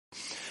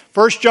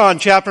1 John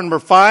chapter number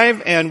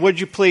 5, and would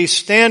you please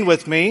stand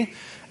with me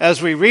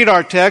as we read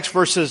our text,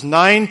 verses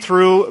 9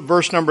 through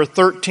verse number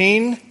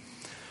 13.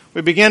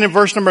 We begin in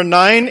verse number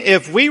 9.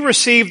 If we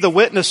receive the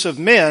witness of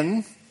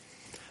men,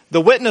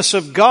 the witness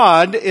of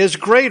God is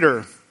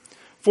greater.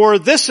 For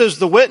this is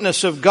the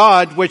witness of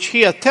God which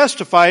he hath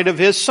testified of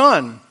his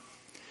Son.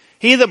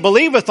 He that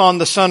believeth on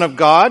the Son of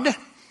God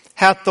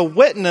hath the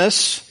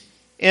witness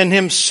in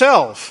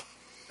himself.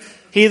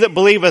 He that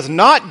believeth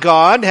not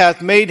God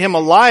hath made him a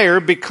liar,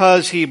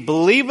 because he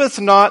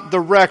believeth not the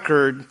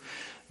record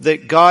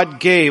that God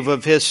gave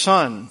of his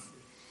Son.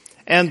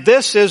 And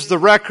this is the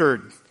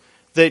record,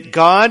 that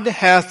God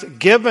hath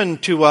given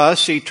to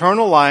us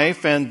eternal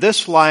life, and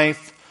this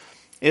life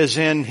is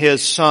in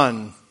his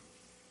Son.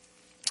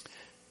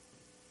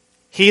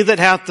 He that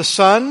hath the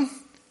Son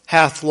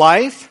hath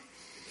life,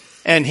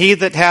 and he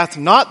that hath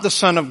not the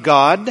Son of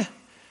God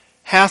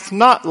hath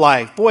not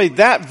life. Boy,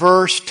 that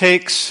verse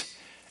takes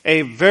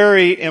a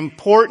very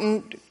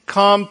important,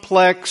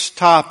 complex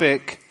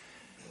topic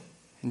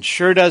and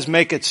sure does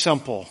make it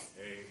simple.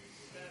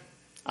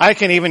 I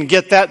can even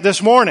get that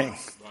this morning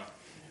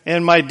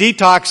in my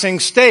detoxing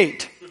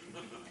state.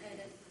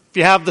 If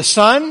you have the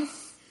Son,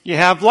 you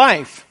have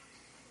life.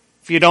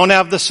 If you don't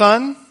have the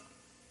Son,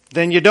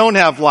 then you don't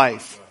have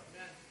life.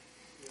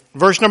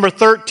 Verse number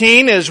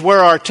 13 is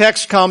where our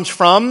text comes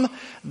from.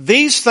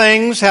 These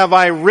things have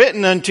I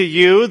written unto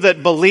you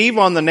that believe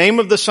on the name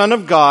of the Son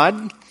of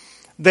God,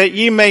 that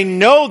ye may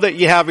know that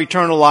ye have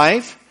eternal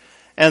life,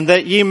 and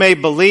that ye may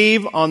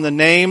believe on the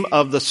name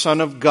of the Son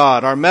of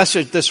God. Our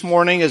message this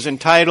morning is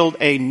entitled,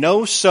 A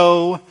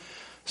No-So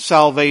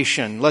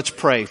Salvation. Let's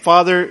pray.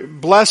 Father,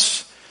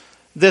 bless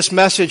this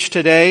message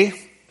today.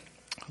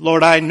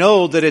 Lord, I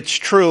know that it's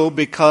true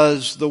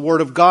because the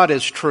Word of God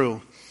is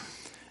true.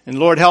 And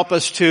Lord, help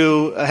us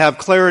to have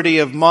clarity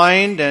of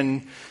mind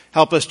and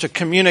help us to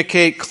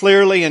communicate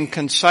clearly and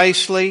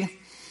concisely.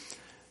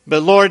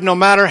 But Lord, no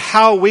matter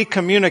how we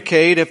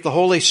communicate, if the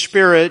Holy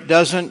Spirit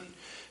doesn't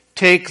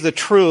take the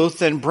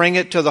truth and bring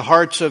it to the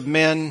hearts of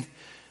men,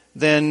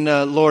 then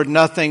Lord,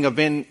 nothing of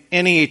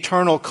any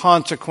eternal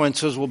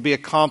consequences will be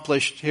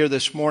accomplished here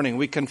this morning.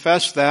 We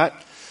confess that.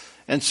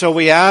 And so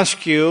we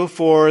ask you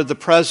for the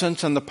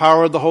presence and the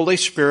power of the Holy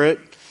Spirit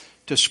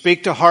to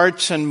speak to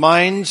hearts and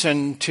minds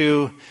and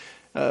to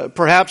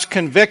perhaps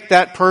convict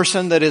that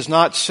person that is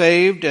not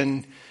saved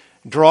and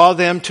draw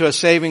them to a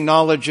saving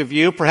knowledge of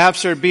you.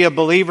 Perhaps there'd be a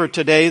believer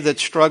today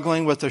that's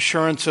struggling with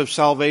assurance of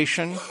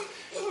salvation.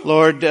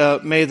 Lord,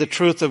 may the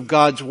truth of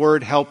God's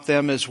Word help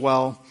them as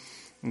well.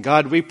 And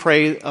God, we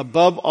pray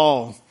above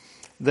all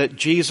that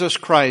Jesus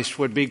Christ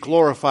would be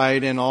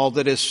glorified in all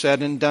that is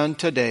said and done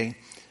today.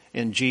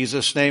 In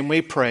Jesus' name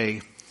we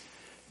pray.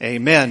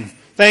 Amen.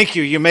 Thank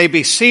you. You may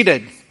be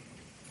seated.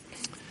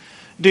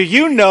 Do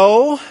you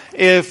know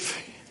if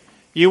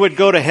you would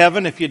go to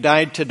heaven if you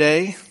died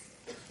today?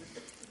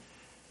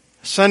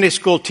 Sunday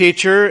school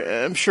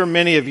teacher, I'm sure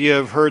many of you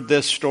have heard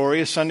this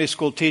story. A Sunday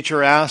school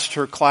teacher asked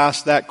her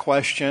class that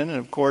question, and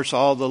of course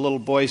all the little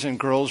boys and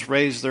girls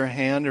raised their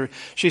hand. Or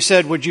she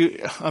said,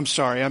 I'm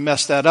sorry, I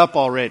messed that up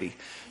already.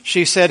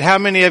 She said, how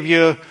many of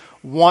you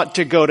want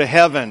to go to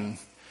heaven?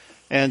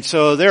 And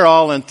so they're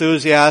all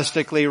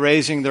enthusiastically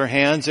raising their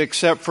hands,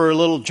 except for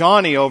little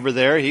Johnny over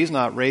there. He's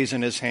not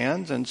raising his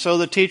hands. And so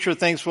the teacher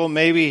thinks, well,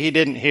 maybe he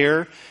didn't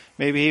hear.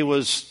 Maybe he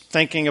was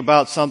thinking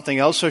about something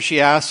else, so she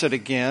asks it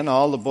again.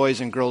 All the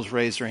boys and girls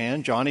raise their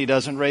hand. Johnny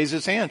doesn't raise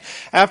his hand.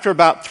 After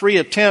about 3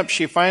 attempts,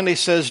 she finally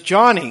says,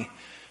 Johnny,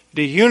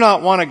 do you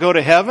not want to go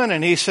to heaven?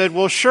 And he said,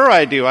 well, sure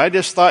I do. I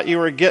just thought you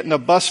were getting a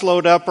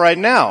busload up right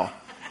now.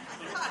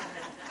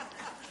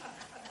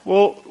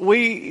 Well,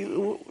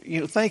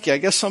 thank you. I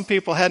guess some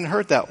people hadn't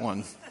heard that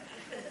one.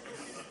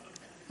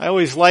 I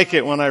always like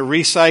it when I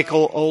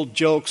recycle old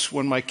jokes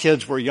when my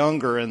kids were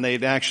younger and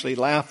they'd actually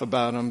laugh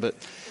about them, but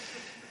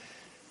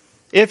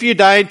if you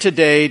died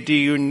today, do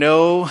you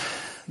know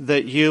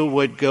that you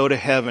would go to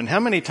heaven? How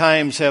many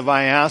times have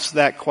I asked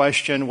that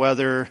question,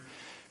 whether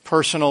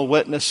personal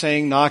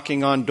witnessing,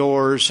 knocking on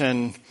doors,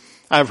 and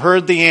I've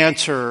heard the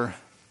answer,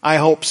 I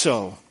hope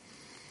so.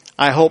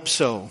 I hope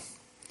so.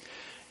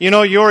 You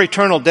know, your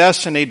eternal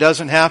destiny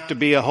doesn't have to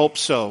be a hope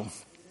so.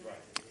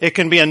 It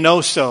can be a no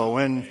so.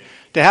 And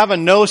to have a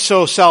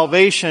no-so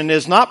salvation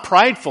is not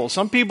prideful.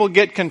 Some people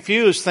get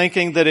confused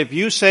thinking that if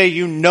you say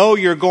you know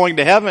you're going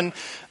to heaven,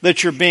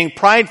 that you're being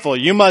prideful.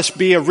 You must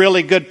be a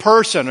really good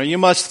person, or you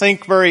must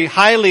think very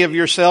highly of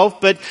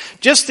yourself. But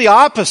just the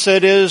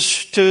opposite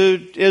is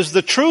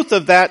the truth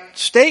of that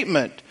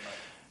statement.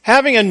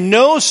 Having a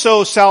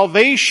no-so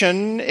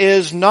salvation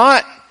is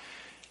not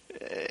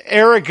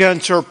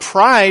arrogance or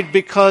pride,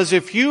 because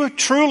if you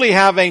truly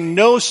have a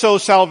no-so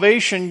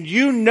salvation,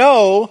 you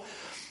know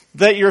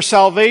that your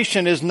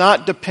salvation is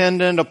not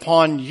dependent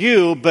upon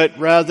you, but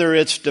rather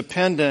it's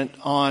dependent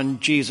on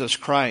Jesus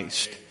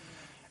Christ.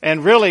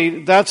 And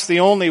really, that's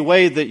the only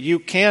way that you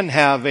can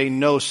have a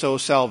no-so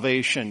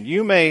salvation.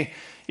 You may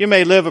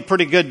live a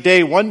pretty good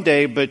day one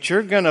day, but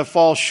you're going to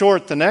fall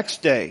short the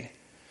next day.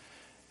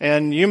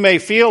 And you may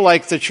feel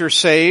like that you're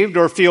saved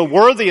or feel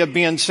worthy of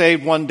being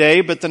saved one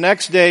day, but the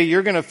next day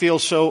you're going to feel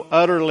so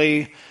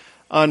utterly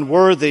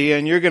unworthy,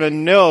 and you're going to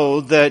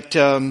know that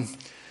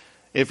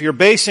if you're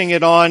basing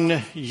it on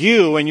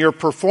you and your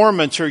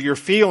performance or your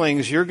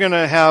feelings, you're going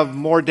to have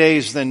more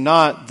days than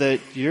not that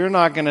you're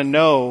not going to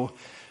know.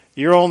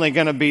 You're only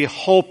going to be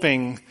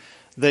hoping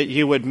that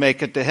you would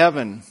make it to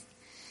heaven.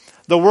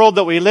 The world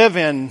that we live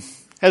in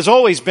has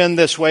always been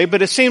this way,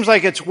 but it seems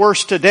like it's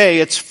worse today.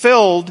 It's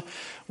filled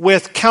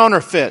with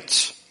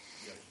counterfeits,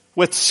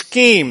 with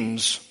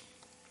schemes,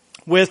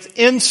 with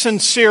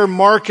insincere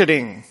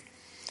marketing.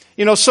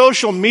 You know,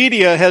 social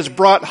media has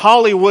brought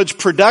Hollywood's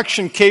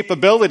production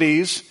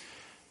capabilities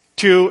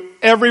to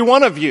every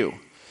one of you.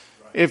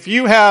 If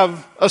you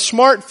have a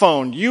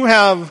smartphone, you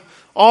have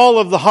all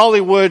of the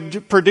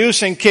Hollywood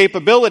producing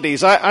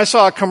capabilities. I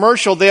saw a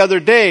commercial the other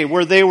day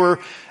where they were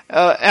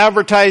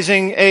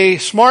advertising a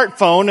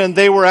smartphone, and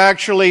they were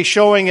actually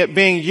showing it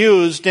being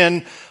used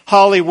in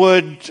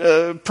Hollywood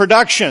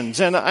productions.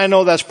 And I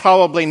know that's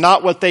probably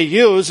not what they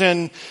use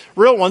in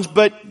real ones,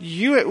 but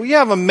we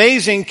have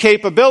amazing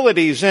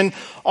capabilities. And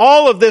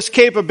all of this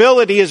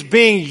capability is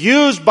being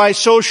used by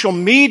social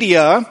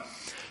media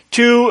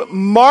to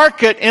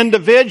market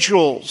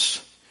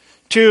individuals,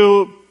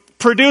 to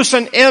produce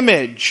an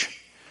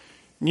image.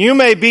 You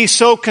may be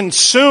so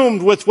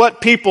consumed with what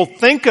people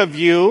think of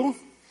you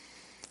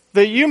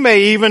that you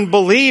may even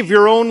believe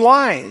your own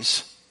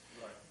lies.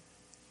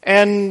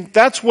 And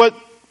that's what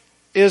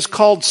is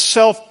called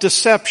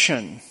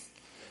self-deception.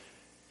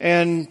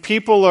 And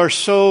people are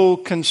so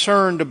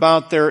concerned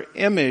about their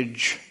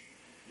image,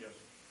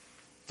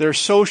 their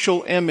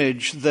social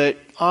image, that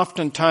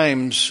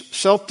oftentimes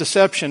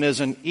self-deception is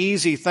an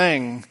easy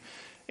thing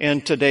in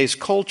today's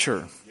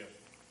culture.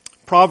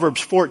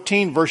 Proverbs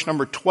 14, verse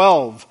number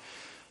 12,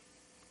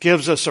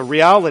 gives us a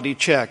reality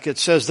check. It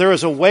says, "There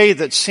is a way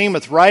that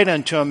seemeth right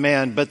unto a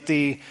man, but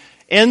the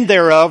end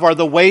thereof are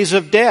the ways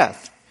of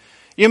death."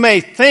 You may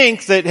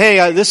think that,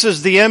 hey, this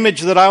is the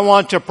image that I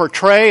want to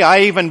portray.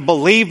 I even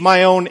believe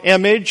my own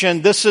image,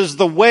 and this is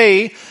the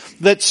way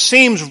that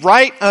seems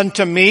right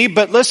unto me.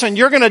 But listen,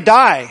 you're going to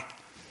die.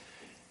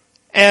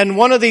 And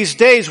one of these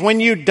days, when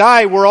you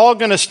die, we're all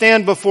going to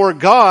stand before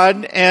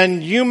God,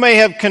 and you may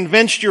have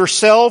convinced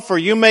yourself, or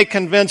you may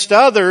convinced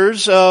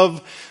others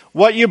of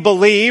what you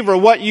believe or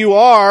what you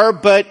are,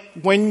 but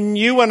when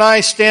you and I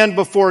stand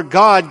before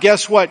God,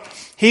 guess what?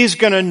 He's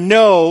going to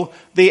know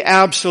the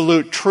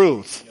absolute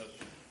truth.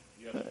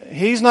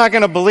 He's not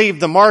going to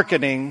believe the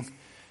marketing.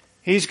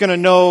 He's going to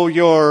know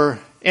your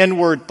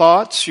inward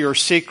thoughts, your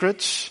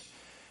secrets.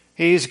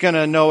 He's going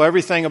to know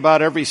everything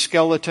about every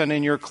skeleton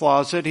in your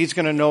closet. He's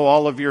going to know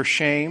all of your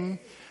shame,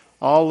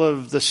 all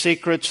of the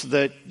secrets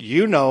that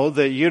you know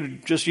that you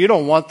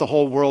don't want the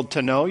whole world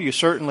to know. You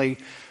certainly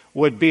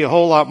would be a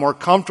whole lot more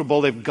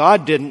comfortable if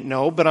God didn't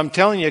know, but I'm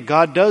telling you,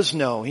 God does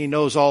know. He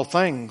knows all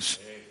things.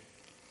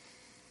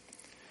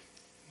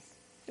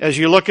 As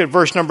you look at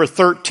verse number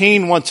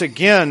 13, once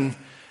again,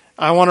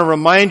 I want to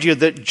remind you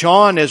that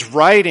John is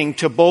writing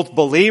to both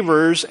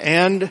believers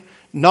and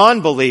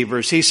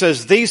non-believers. He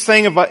says, these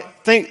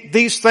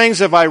things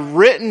have I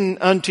written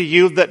unto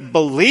you that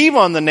believe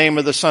on the name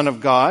of the Son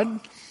of God.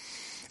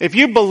 If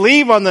you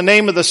believe on the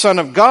name of the Son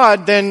of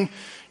God, then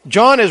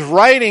John is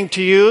writing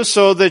to you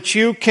so that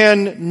you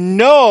can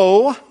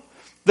know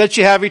that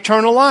you have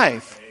eternal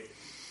life.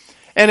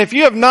 And if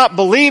you have not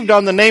believed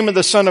on the name of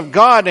the Son of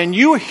God, and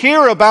you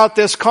hear about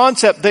this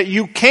concept that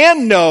you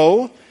can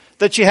know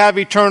that you have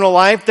eternal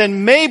life,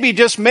 then maybe,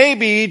 just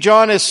maybe,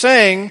 John is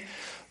saying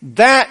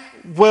that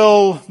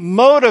will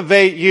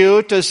motivate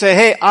you to say,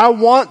 hey, I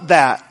want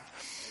that.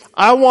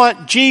 I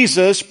want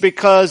Jesus,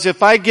 because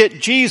if I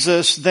get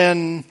Jesus,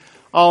 then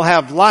I'll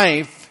have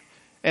life,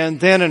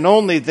 and then and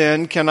only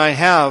then can I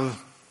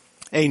have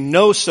a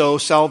no-so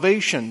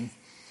salvation.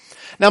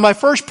 Now, my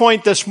first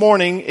point this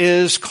morning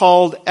is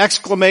called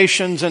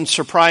exclamations and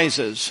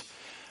surprises.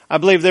 I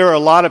believe there are a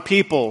lot of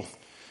people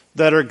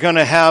that are going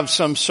to have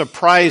some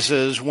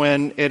surprises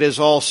when it is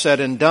all said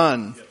and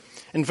done.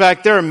 In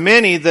fact, there are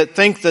many that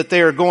think that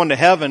they are going to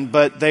heaven,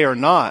 but they are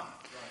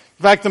not.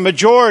 In fact, the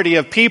majority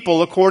of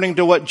people, according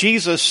to what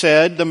Jesus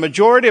said, the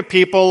majority of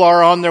people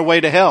are on their way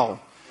to hell.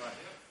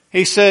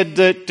 He said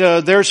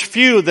that there's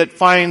few that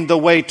find the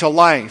way to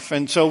life.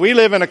 And so we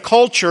live in a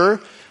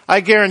culture,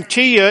 I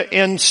guarantee you,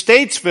 in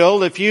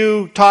Statesville, if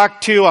you talk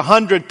to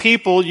 100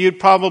 people, you'd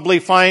probably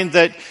find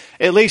that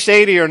at least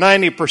 80 or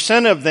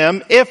 90% of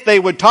them, if they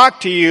would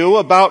talk to you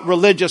about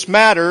religious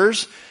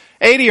matters,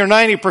 80 or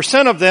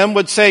 90% of them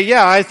would say,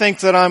 yeah, I think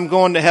that I'm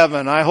going to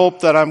heaven. I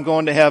hope that I'm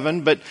going to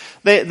heaven. But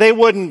they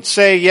wouldn't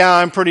say, yeah,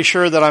 I'm pretty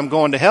sure that I'm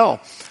going to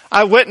hell.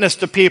 I witness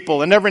to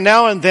people, and every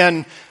now and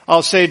then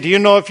I'll say, do you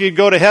know if you'd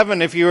go to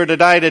heaven if you were to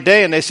die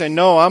today? And they say,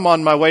 no, I'm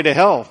on my way to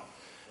hell.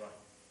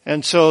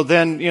 And so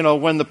then,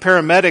 when the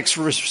paramedics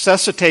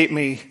resuscitate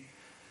me,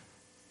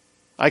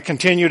 I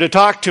continue to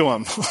talk to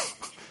them.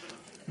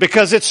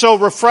 Because it's so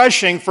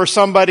refreshing for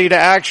somebody to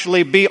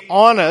actually be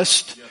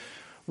honest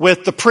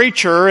with the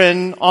preacher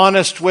and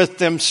honest with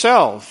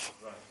themselves.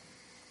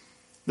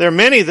 There are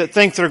many that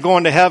think they're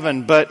going to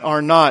heaven but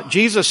are not.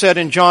 Jesus said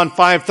in John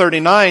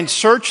 5:39,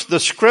 search the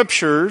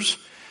scriptures,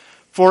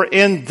 for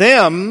in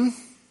them,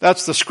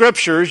 that's the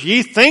scriptures,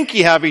 ye think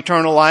ye have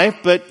eternal life,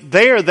 but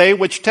they are they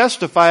which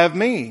testify of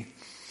me.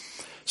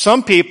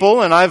 Some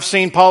people, and I've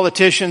seen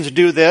politicians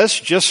do this,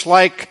 just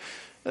like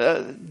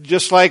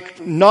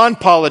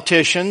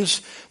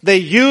non-politicians, they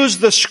use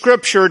the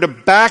scripture to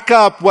back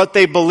up what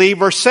they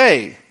believe or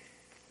say.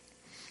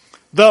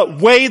 The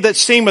way that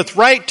seemeth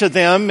right to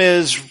them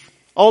is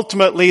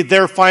ultimately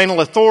their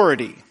final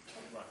authority.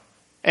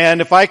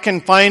 And if I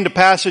can find a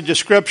passage of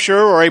scripture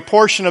or a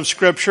portion of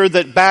scripture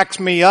that backs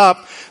me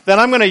up, then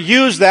I'm going to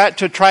use that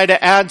to try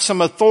to add some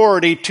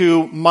authority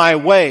to my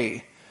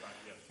way.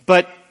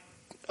 But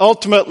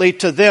ultimately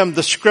to them,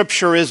 the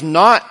scripture is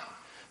not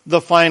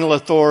the final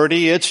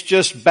authority. It's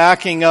just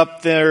backing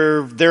up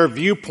their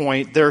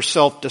viewpoint, their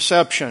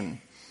self-deception.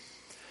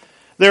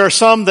 There are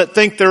some that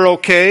think they're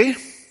okay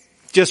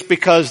just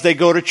because they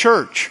go to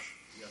church.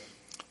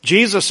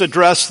 Jesus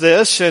addressed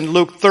this in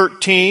Luke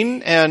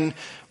 13 and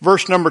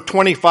verse number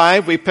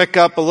 25. We pick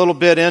up a little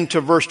bit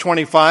into verse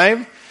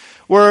 25,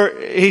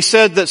 where he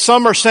said that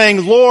some are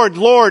saying, Lord,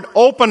 Lord,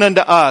 open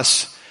unto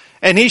us.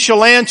 And he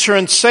shall answer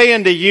and say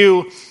unto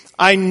you,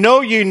 I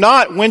know you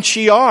not whence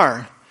ye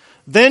are.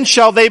 Then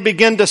shall they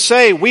begin to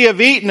say, we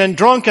have eaten and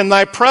drunk in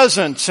thy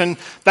presence, and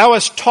thou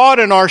hast taught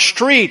in our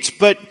streets.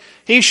 But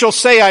he shall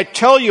say, I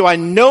tell you, I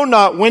know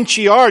not whence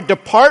ye are.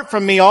 Depart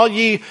from me, all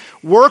ye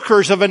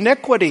workers of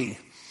iniquity.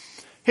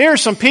 Here are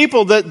some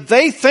people that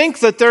they think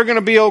that they're going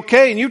to be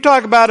okay. And you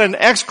talk about an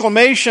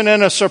exclamation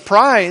and a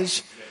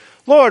surprise.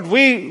 Lord,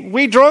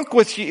 we drunk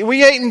with you.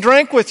 We ate and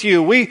drank with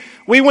you. We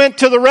went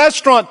to the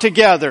restaurant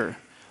together.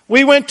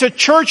 We went to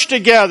church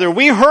together.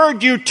 We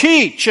heard you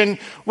teach, and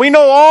we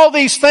know all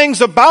these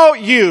things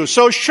about you.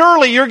 So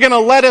surely you're going to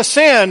let us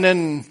in.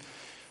 And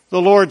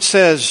the Lord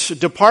says,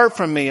 depart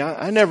from me.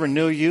 I never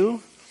knew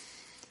you.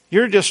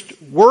 You're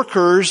just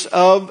workers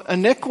of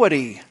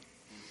iniquity.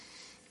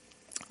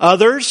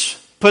 Others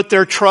put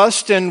their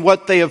trust in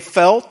what they have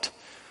felt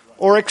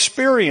or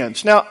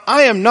experienced. Now,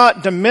 I am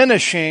not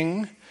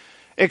diminishing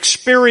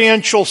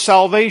experiential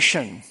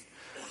salvation.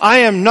 I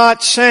am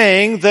not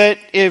saying that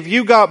if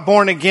you got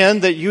born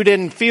again that you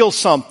didn't feel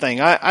something.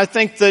 I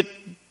think that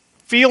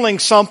feeling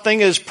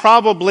something is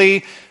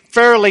probably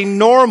fairly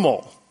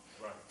normal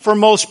for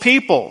most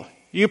people.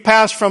 You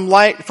pass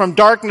from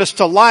darkness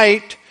to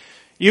light,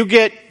 you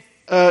get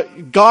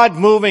God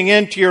moving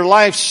into your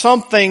life,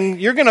 something,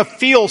 you're going to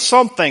feel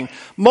something.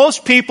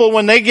 Most people,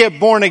 when they get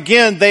born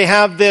again, they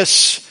have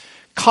this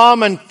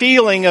common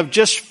feeling of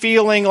just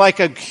feeling like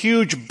a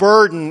huge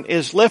burden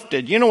is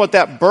lifted. You know what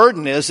that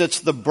burden is?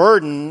 It's the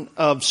burden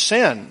of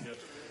sin.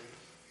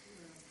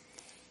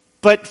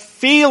 But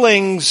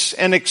feelings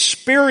and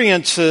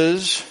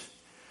experiences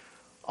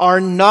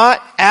are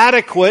not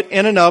adequate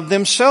in and of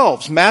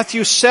themselves.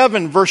 Matthew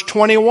 7, verse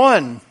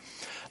 21.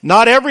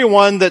 Not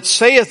everyone that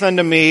saith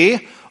unto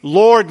me,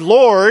 Lord,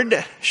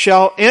 Lord,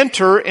 shall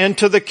enter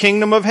into the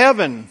kingdom of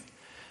heaven,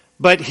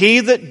 but he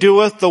that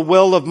doeth the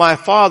will of my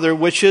Father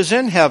which is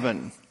in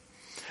heaven.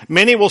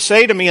 Many will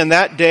say to me in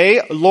that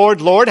day, Lord,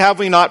 Lord, have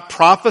we not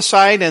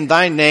prophesied in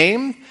thy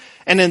name,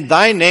 and in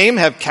thy name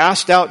have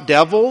cast out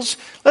devils?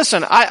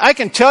 Listen, I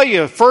can tell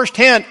you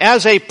firsthand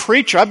as a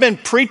preacher, I've been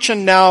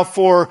preaching now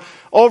for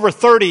over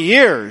 30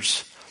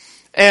 years.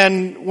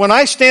 And when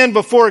I stand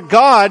before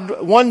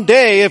God one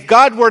day, if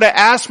God were to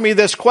ask me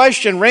this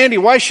question, Randy,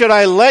 why should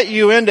I let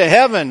you into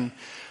heaven?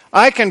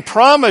 I can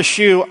promise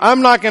you,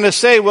 I'm not going to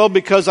say, well,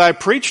 because I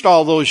preached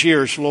all those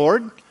years,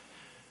 Lord.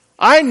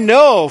 I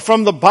know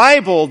from the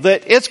Bible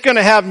that it's going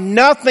to have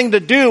nothing to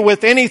do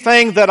with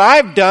anything that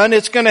I've done.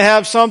 It's going to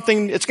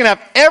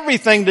have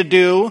everything to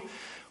do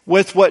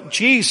with what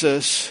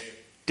Jesus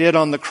did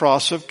on the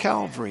cross of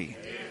Calvary.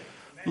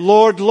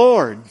 Lord,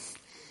 Lord.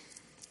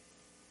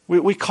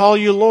 We call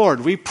you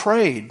Lord. We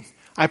prayed.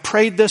 I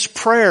prayed this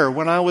prayer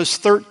when I was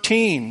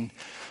 13.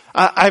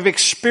 I've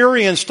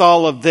experienced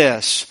all of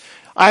this.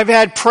 I've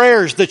had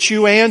prayers that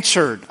you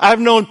answered. I've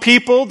known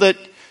people that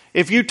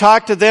if you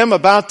talk to them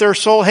about their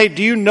soul, hey,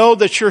 do you know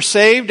that you're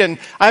saved? And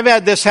I've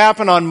had this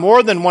happen on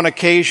more than one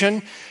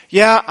occasion.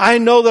 Yeah, I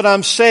know that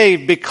I'm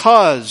saved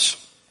because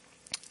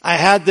I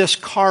had this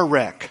car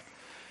wreck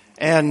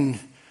and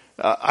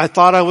I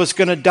thought I was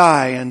going to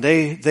die, and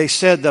they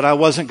said that I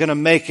wasn't going to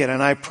make it,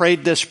 and I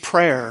prayed this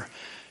prayer,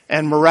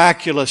 and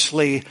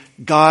miraculously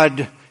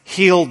God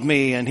healed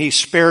me and he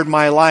spared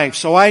my life.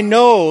 So I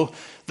know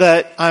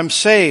that I'm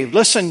saved.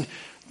 Listen,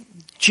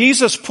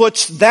 Jesus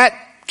puts that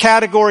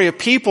category of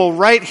people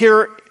right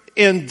here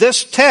in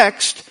this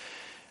text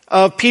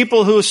of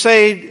people who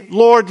say,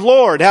 Lord,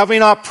 Lord, have we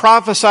not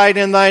prophesied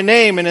in thy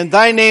name, and in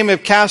thy name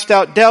have cast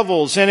out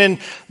devils, and in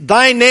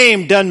thy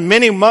name done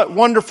many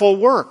wonderful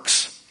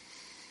works.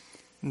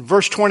 In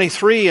verse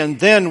 23, and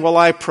then will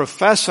I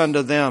profess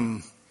unto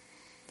them,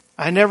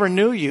 I never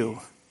knew you.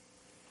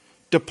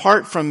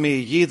 Depart from me,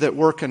 ye that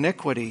work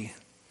iniquity.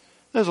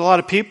 There's a lot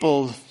of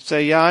people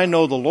say, yeah, I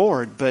know the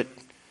Lord, but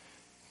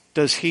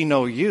does he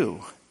know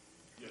you?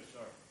 Yes, sir.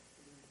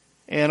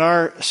 In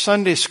our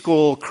Sunday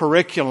school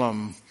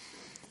curriculum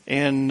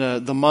in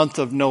the month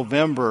of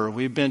November,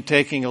 we've been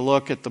taking a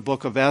look at the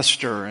book of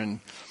Esther,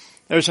 and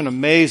there's an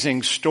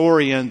amazing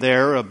story in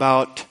there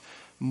about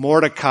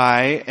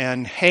Mordecai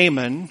and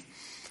Haman.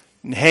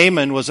 And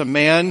Haman was a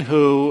man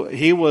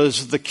he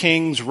was the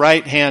king's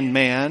right-hand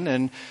man,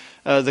 and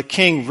the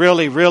king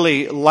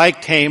really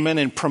liked Haman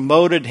and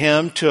promoted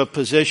him to a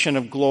position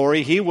of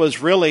glory. He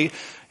was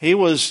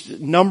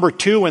number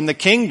 2 in the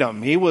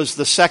kingdom. He was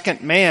the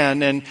second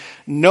man, and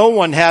no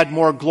one had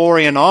more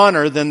glory and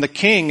honor than the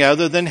king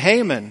other than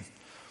Haman.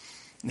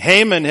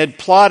 Haman had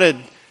plotted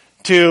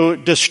to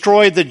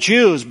destroy the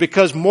Jews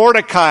because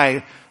Mordecai,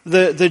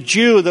 the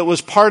Jew that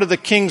was part of the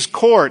king's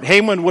court,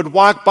 Haman would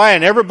walk by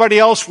and everybody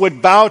else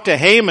would bow to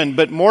Haman,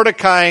 but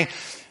Mordecai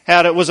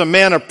was a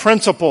man of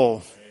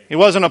principle. He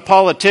wasn't a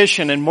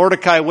politician, and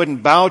Mordecai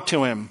wouldn't bow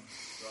to him.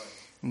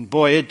 And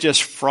boy, it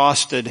just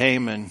frosted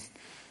Haman.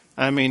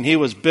 I mean, he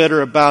was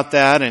bitter about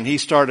that, and he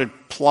started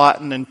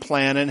plotting and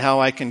planning how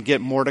I can get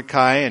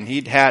Mordecai, and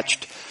he'd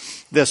hatched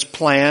this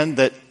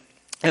plan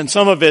and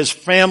some of his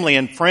family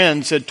and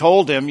friends had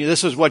told him,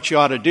 this is what you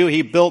ought to do.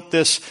 He built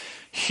this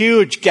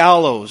huge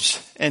gallows,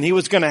 and he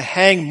was going to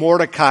hang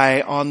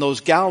Mordecai on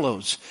those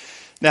gallows.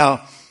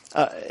 Now,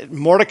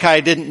 Mordecai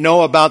didn't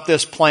know about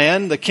this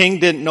plan. The king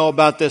didn't know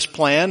about this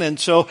plan, and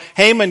so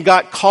Haman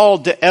got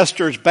called to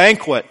Esther's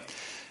banquet.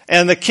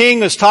 And the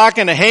king was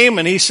talking to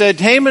Haman. He said,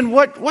 Haman,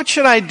 what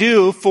should I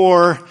do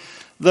for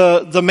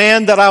the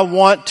man that I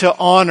want to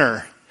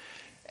honor?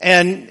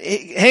 And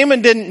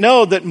Haman didn't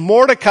know that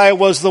Mordecai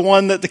was the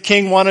one that the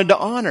king wanted to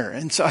honor.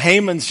 And so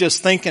Haman's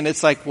just thinking,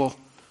 it's like, well,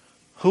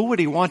 who would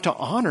he want to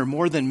honor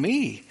more than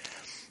me?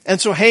 And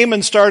so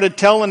Haman started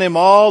telling him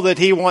all that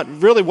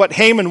really what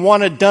Haman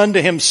wanted done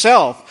to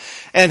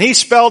himself. And he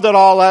spelled it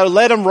all out.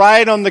 Let him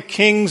ride on the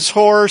king's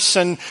horse,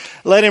 and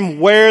let him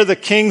wear the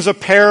king's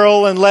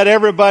apparel, and let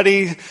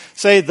everybody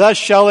say, thus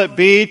shall it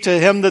be to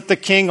him that the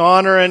king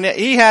honor. And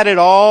he had it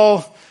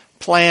all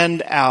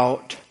planned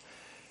out.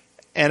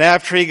 And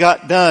after he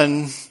got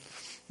done,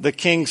 the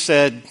king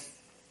said,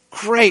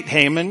 great,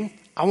 Haman,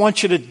 I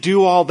want you to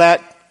do all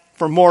that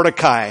for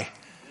Mordecai.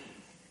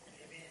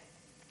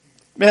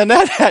 Man,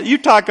 you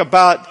talk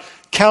about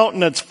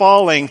countenance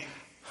falling.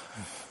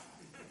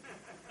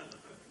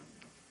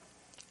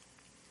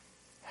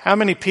 How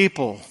many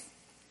people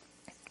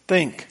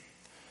think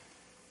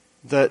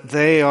that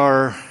they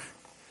are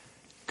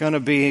going to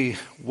be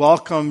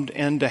welcomed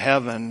into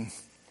heaven?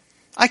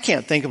 I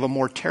can't think of a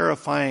more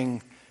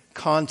terrifying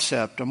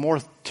concept, a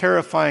more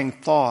terrifying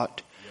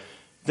thought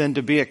than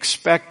to be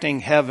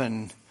expecting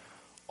heaven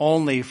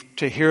only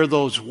to hear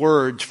those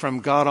words from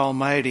God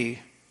Almighty,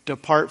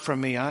 depart from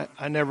me, I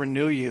never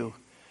knew you.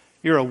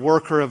 You're a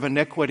worker of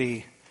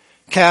iniquity.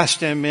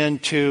 Cast him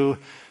into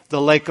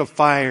the lake of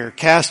fire.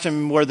 Cast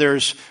him where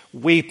there's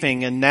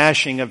weeping and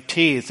gnashing of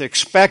teeth,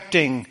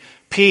 expecting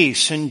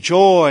peace and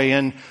joy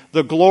and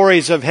the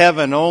glories of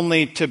heaven,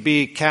 only to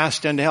be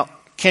cast into hell.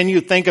 Can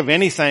you think of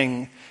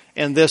anything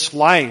in this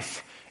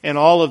life, in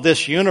all of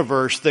this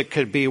universe, that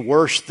could be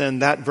worse than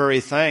that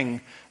very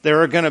thing?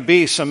 There are going to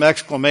be some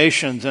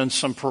exclamations and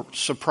some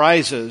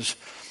surprises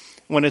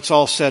when it's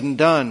all said and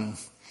done.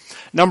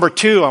 Number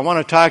 2, I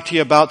want to talk to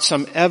you about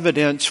some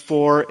evidence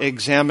for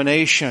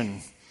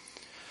examination.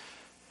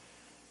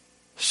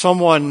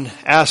 Someone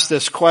asked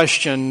this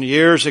question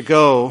years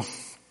ago.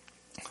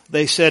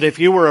 They said, if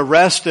you were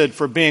arrested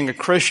for being a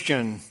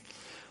Christian,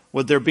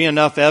 would there be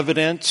enough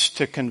evidence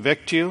to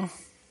convict you?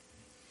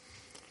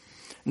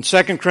 In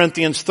 2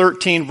 Corinthians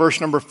 13, verse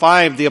number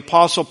 5, the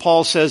Apostle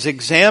Paul says,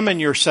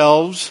 examine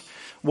yourselves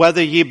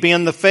whether ye be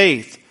in the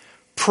faith.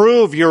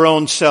 Prove your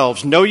own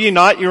selves. Know ye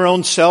not your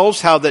own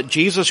selves how that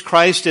Jesus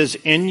Christ is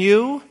in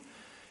you,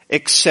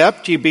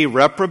 except ye be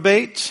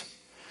reprobates?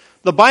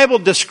 The Bible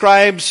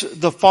describes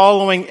the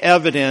following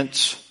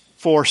evidence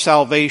for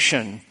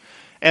salvation.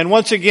 And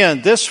once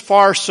again, this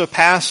far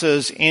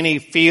surpasses any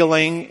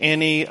feeling,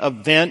 any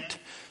event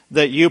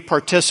that you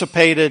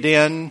participated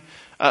in.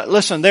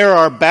 Listen, there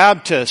are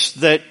Baptists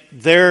that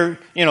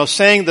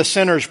saying the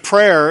sinner's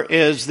prayer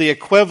is the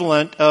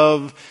equivalent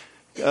of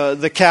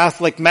the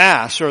Catholic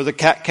Mass or the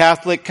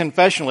Catholic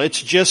confessional.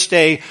 It's just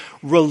a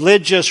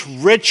religious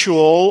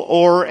ritual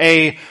or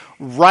a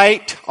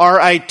rite,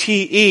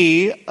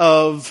 R-I-T-E,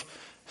 of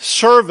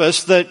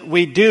service that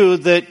we do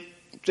that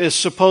is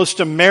supposed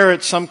to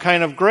merit some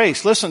kind of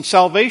grace. Listen,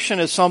 salvation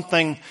is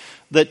something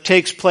that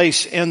takes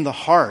place in the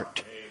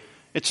heart.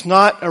 It's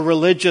not a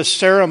religious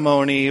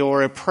ceremony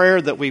or a prayer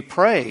that we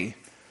pray.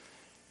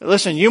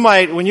 Listen,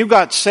 when you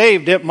got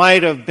saved, it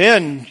might have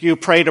been you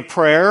prayed a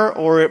prayer,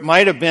 or it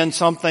might have been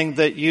something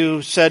that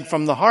you said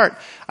from the heart.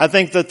 I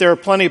think that there are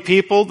plenty of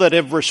people that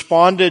have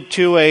responded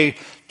to a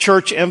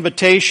church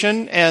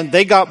invitation and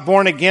they got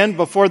born again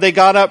before they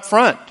got up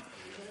front.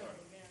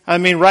 I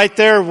mean, right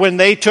there when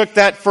they took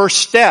that first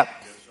step,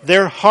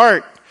 their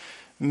heart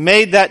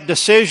made that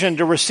decision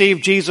to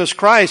receive Jesus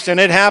Christ, and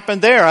it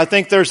happened there. I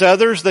think there's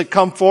others that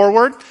come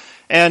forward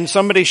and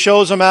somebody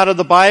shows them out of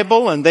the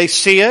Bible and they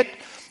see it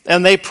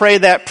and they pray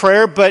that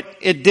prayer, but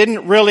it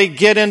didn't really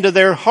get into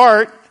their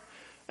heart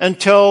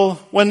until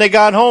when they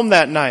got home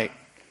that night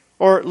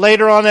or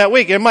later on that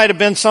week. It might have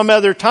been some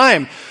other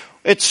time.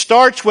 It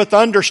starts with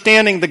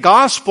understanding the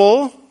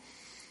gospel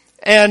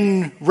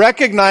and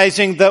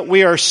recognizing that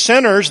we are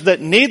sinners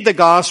that need the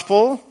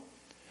gospel.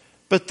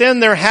 But then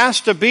there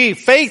has to be,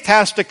 faith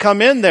has to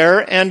come in there,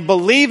 and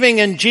believing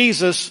in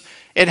Jesus,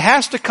 it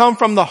has to come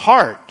from the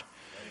heart.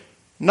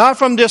 Not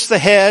from just the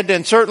head,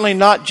 and certainly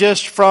not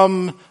just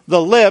from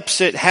the lips.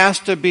 It has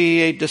to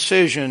be a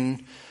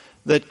decision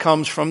that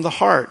comes from the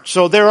heart.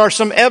 So there are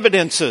some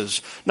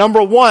evidences.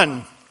 Number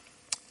one,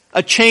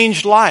 a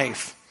changed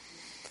life.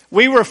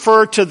 We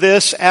refer to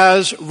this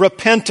as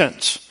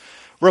repentance.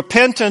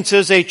 Repentance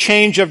is a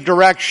change of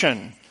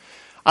direction.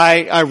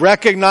 I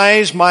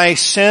recognize my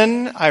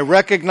sin. I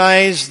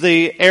recognize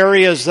the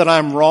areas that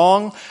I'm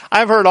wrong.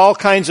 I've heard all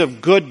kinds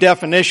of good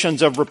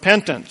definitions of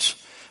repentance.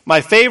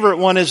 My favorite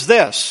one is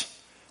this: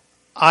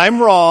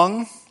 I'm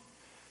wrong.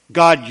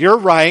 God, you're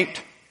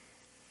right.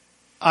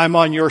 I'm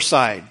on your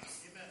side.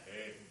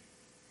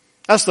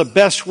 That's the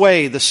best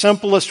way, the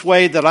simplest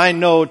way that I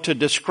know to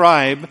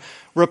describe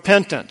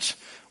repentance.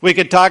 We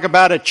could talk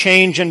about a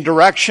change in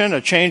direction,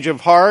 a change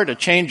of heart, a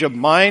change of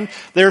mind.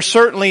 There's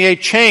certainly a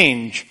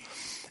change.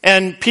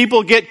 And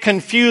people get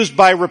confused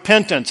by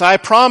repentance. I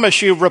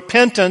promise you,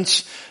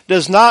 repentance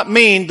does not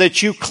mean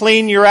that you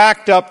clean your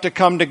act up to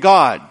come to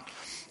God.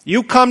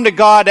 You come to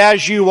God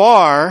as you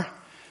are,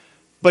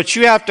 but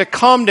you have to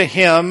come to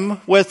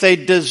Him with a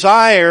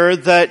desire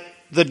that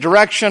the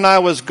direction I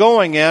was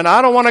going in,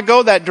 I don't want to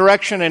go that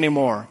direction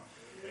anymore.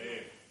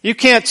 You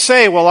can't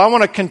say, well, I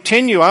want to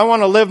continue. I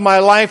want to live my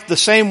life the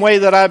same way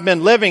that I've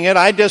been living it.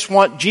 I just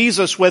want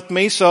Jesus with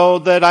me so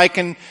that I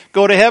can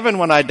go to heaven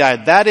when I die.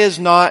 That is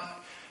not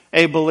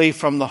a belief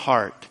from the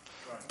heart.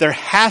 There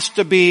has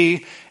to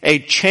be a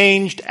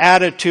changed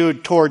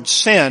attitude towards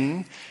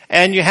sin,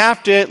 and you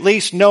have to at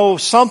least know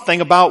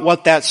something about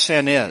what that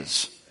sin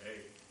is.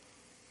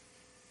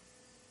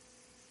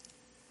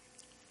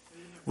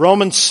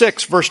 Romans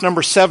 6, verse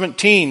number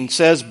 17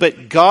 says,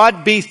 "But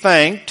God be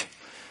thanked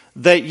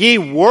that ye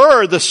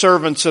were the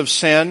servants of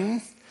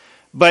sin,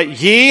 but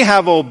ye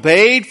have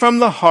obeyed from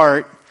the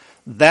heart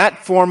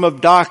that form of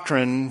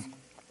doctrine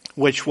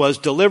which was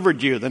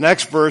delivered you." The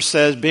next verse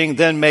says, "Being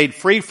then made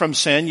free from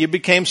sin, you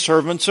became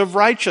servants of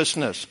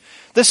righteousness."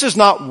 This is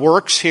not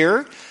works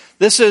here.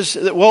 This is,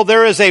 well,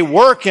 there is a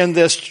work in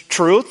this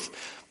truth,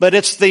 but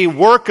it's the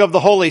work of the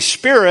Holy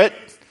Spirit,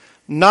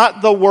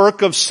 not the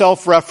work of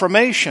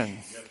self-reformation.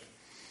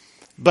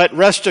 But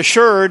rest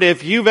assured,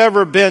 if you've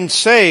ever been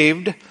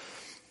saved,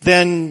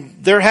 then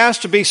there has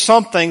to be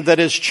something that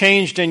has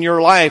changed in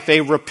your life,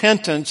 a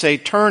repentance, a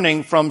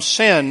turning from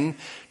sin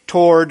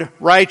toward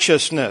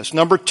righteousness.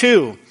 Number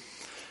two,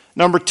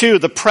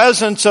 the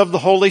presence of the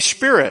Holy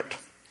Spirit.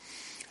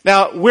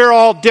 Now, we're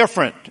all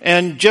different,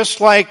 and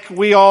just like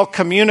we all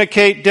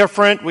communicate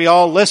different, we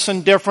all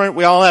listen different,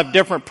 we all have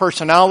different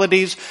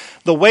personalities,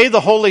 the way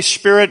the Holy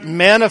Spirit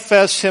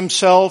manifests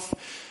Himself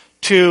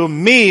to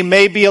me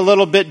may be a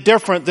little bit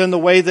different than the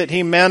way that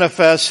He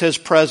manifests His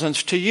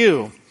presence to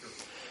you.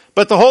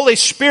 But the Holy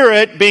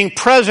Spirit being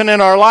present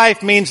in our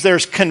life means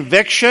there's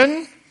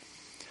conviction.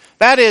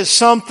 That is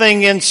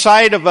something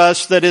inside of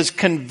us that is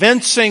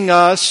convincing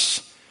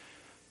us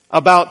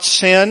about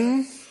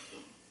sin.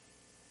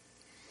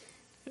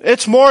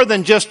 It's more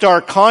than just our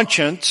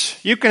conscience.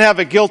 You can have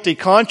a guilty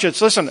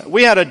conscience. Listen,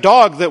 we had a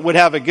dog that would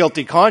have a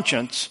guilty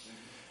conscience.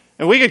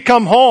 And we could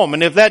come home,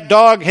 and if that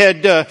dog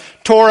had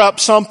tore up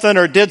something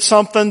or did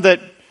something that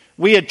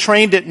we had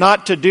trained it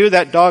not to do,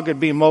 that dog would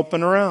be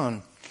moping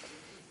around.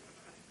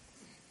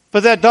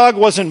 But that dog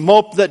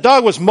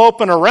was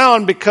moping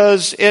around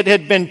because it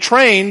had been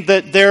trained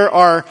that there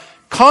are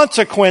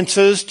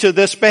consequences to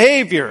this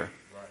behavior.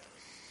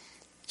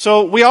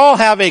 So we all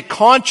have a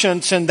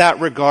conscience in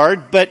that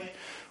regard, but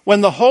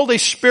when the Holy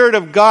Spirit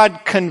of God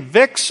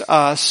convicts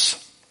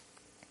us,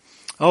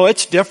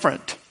 it's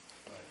different.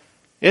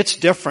 It's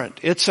different.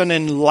 It's an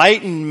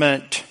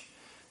enlightenment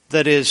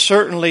that is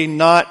certainly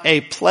not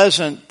a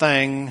pleasant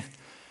thing,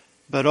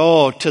 but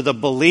to the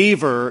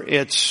believer,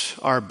 it's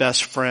our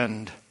best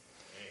friend.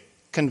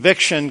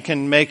 Conviction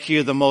can make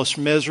you the most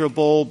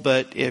miserable,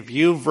 but if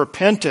you've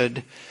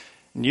repented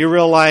and you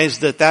realize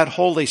that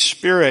Holy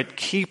Spirit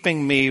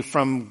keeping me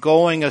from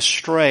going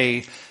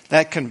astray,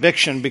 that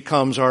conviction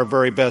becomes our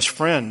very best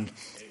friend.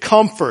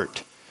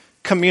 Comfort,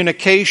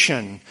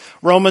 communication.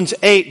 Romans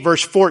 8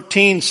 verse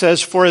 14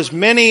 says, "For as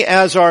many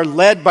as are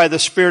led by the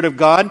Spirit of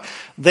God,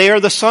 they are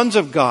the sons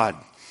of God."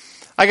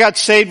 I got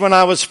saved when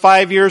I was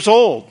 5 years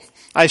old.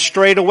 I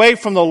strayed away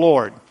from the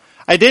Lord.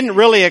 I didn't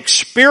really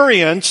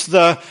experience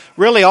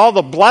all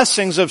the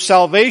blessings of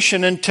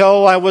salvation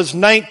until I was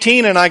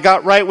 19 and I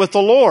got right with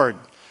the Lord.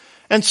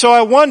 And so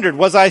I wondered,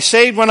 was I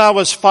saved when I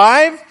was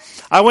 5?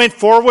 I went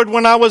forward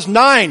when I was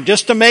 9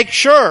 just to make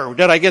sure.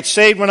 Did I get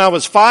saved when I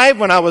was 5,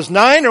 when I was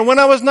 9, or when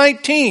I was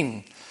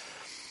 19?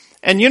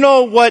 And you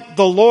know what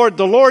the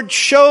Lord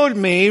showed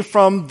me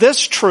from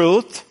this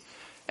truth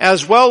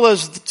as well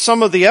as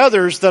some of the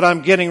others that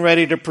I'm getting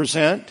ready to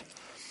present,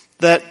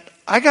 that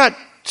I got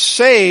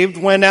saved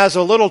when as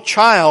a little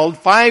child,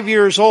 5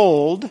 years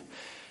old,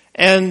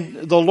 and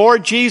the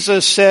Lord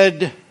Jesus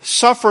said,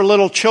 "Suffer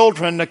little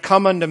children to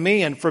come unto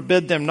me and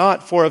forbid them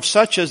not, for of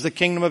such is the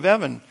kingdom of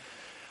heaven."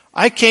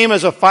 I came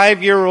as a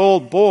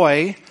 5-year-old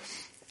boy.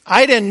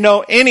 I didn't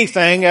know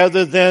anything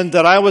other than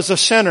that I was a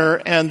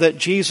sinner and that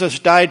Jesus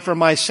died for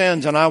my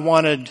sins, and I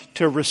wanted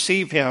to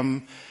receive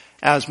him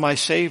as my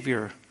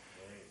Savior.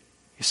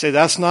 You say,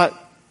 this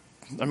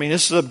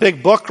is a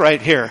big book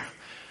right here.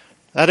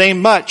 That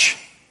ain't much.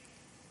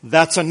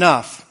 That's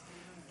enough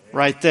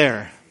right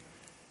there.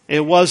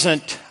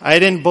 I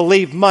didn't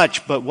believe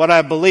much, but what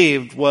I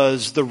believed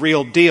was the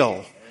real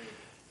deal.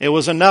 It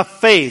was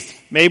enough faith,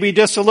 maybe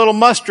just a little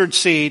mustard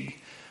seed,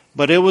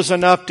 but it was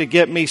enough to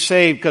get me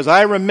saved, because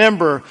I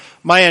remember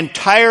my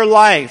entire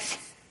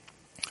life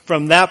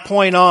from that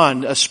point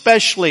on,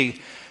 especially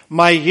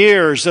my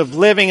years of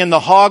living in the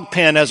hog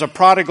pen as a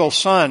prodigal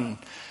son,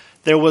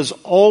 there was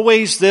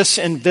always this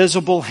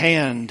invisible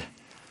hand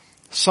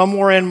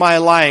somewhere in my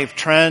life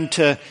trying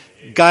to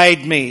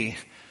guide me,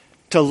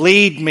 to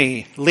lead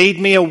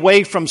me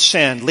away from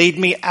sin, lead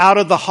me out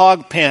of the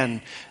hog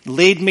pen,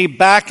 lead me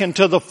back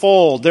into the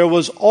fold. There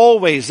was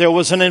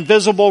an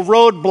invisible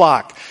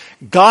roadblock.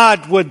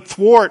 God would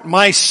thwart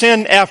my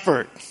sin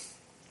effort.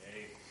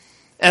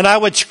 And I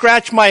would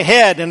scratch my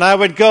head and I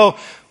would go,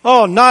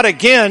 "Oh, not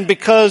again,"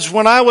 because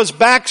when I was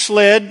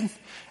backslid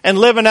and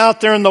living out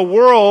there in the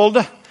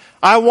world,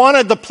 I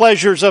wanted the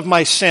pleasures of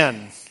my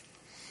sin.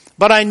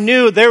 But I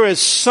knew there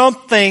is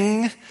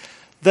something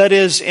that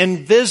is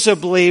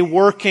invisibly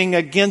working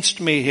against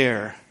me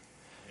here.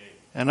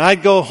 And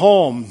I'd go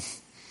home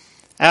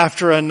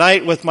after a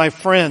night with my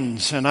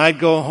friends, and I'd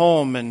go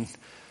home and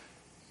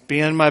be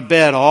in my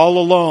bed all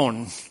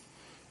alone.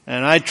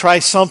 And I'd try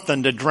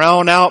something to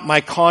drown out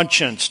my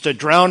conscience, to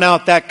drown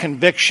out that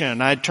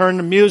conviction. I'd turn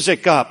the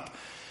music up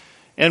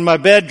in my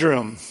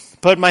bedroom,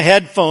 put my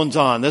headphones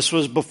on. This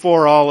was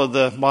before all of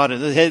the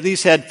modern,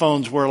 these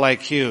headphones were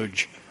like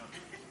huge.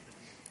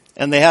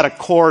 And they had a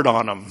cord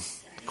on them.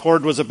 The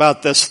cord was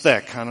about this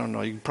thick. I don't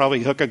know, you could probably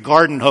hook a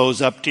garden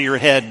hose up to your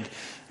head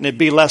and it'd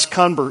be less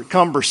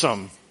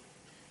cumbersome.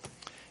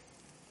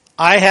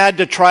 I had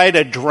to try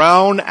to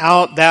drown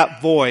out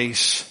that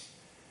voice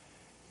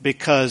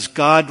because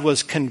God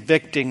was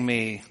convicting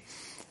me.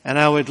 And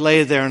I would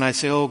lay there and I'd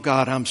say, "Oh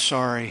God, I'm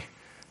sorry.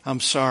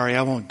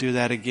 I won't do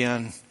that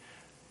again.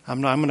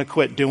 I'm going to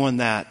quit doing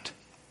that."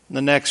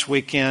 The next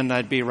weekend,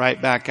 I'd be right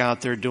back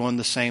out there doing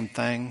the same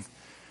thing.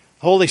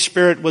 The Holy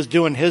Spirit was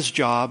doing his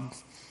job,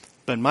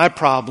 but my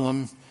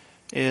problem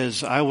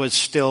is I was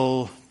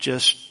still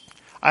just,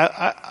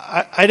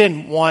 I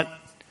didn't want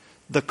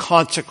the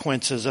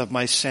consequences of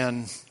my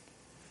sin,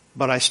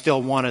 but I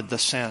still wanted the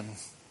sin.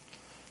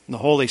 And the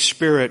Holy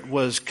Spirit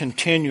was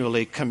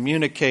continually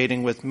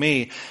communicating with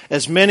me.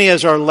 "As many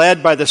as are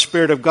led by the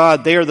Spirit of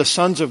God, they are the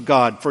sons of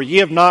God. For ye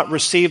have not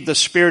received the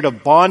spirit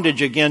of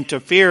bondage again to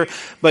fear,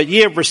 but ye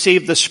have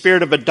received the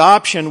spirit of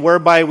adoption,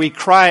 whereby we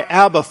cry,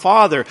 Abba,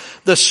 Father.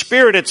 The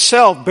Spirit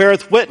itself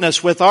beareth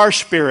witness with our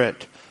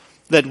spirit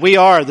that we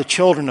are the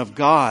children of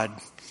God."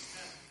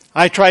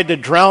 I tried to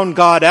drown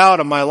God out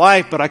of my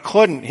life, but I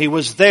couldn't. He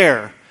was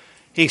there.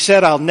 He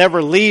said, "I'll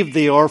never leave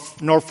thee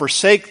nor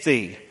forsake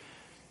thee."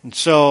 And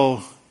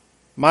so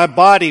my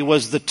body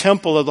was the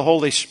temple of the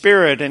Holy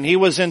Spirit, and he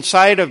was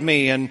inside of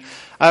me. And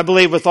I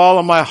believe with all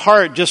of my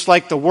heart, just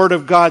like the Word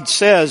of God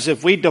says,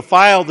 if we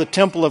defile the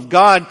temple of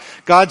God,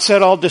 God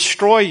said, "I'll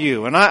destroy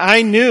you." And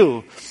I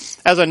knew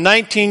as a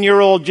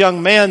 19-year-old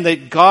young man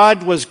that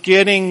God was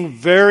getting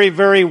very,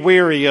 very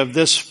weary of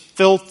this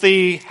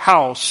filthy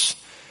house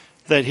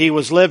that he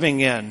was living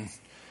in.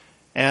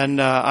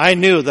 And I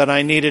knew that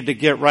I needed to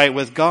get right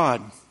with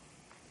God.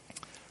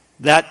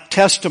 That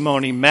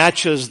testimony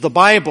matches the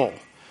Bible.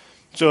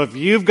 So if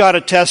you've got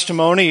a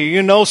testimony, or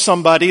you know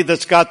somebody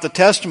that's got the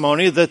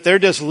testimony that they're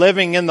just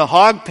living in the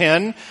hog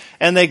pen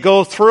and they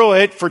go through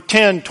it for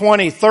 10,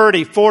 20,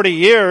 30, 40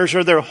 years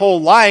or their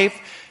whole life,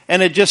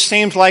 and it just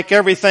seems like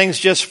everything's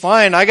just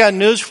fine, I got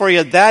news for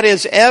you. That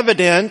is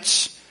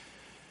evidence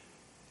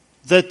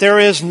that there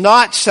is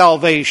not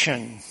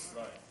salvation.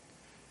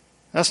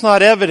 That's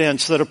not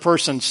evidence that a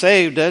person's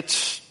saved.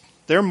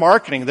 They're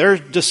marketing.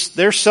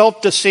 They're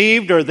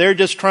self-deceived, or they're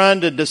just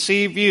trying to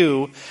deceive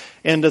you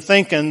into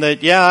thinking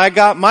that, yeah, I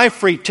got my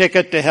free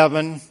ticket to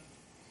heaven,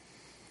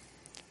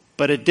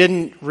 but it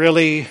didn't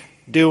really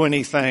do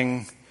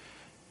anything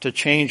to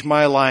change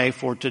my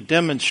life or to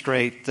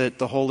demonstrate that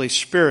the Holy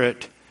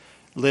Spirit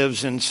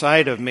lives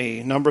inside of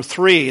me. Number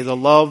 3, the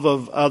love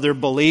of other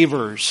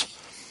believers.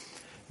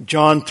 1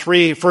 John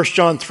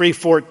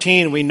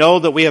 3:14, we know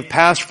that we have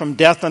passed from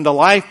death unto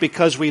life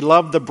because we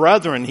love the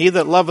brethren. He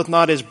that loveth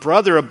not his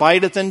brother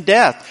abideth in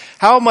death.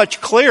 How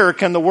much clearer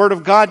can the Word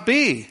of God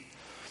be?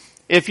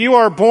 If you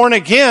are born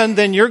again,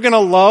 then you're going to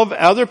love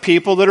other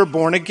people that are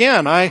born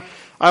again. I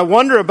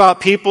wonder about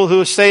people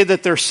who say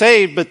that they're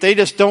saved, but they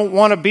just don't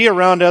want to be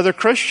around other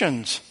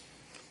Christians.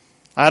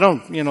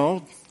 Listen,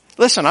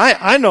 Listen,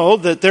 I know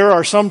that there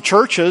are some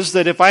churches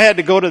that if I had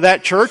to go to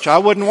that church, I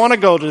wouldn't want to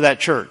go to that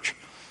church.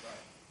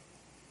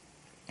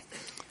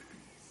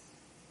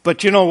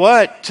 But you know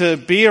what? To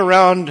be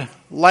around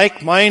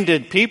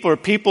like-minded people, or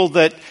people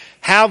that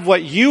have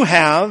what you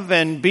have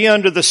and be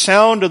under the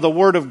sound of the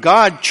Word of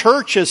God,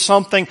 church is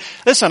something.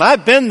 Listen,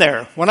 I've been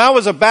there. When I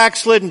was a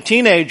backslidden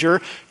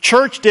teenager,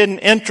 church didn't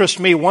interest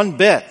me one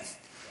bit.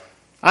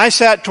 I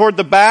sat toward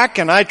the back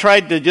and I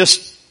tried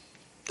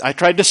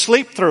to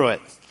sleep through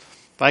it.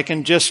 If I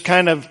can just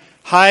kind of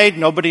hide,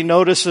 nobody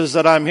notices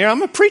that I'm here.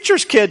 I'm a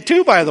preacher's kid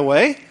too, by the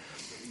way.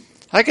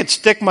 I could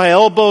stick my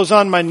elbows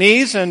on my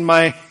knees and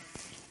my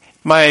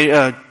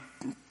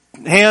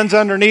hands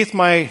underneath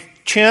my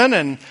chin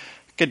and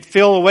could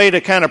feel a way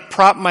to kind of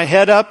prop my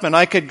head up, and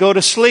I could go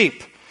to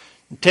sleep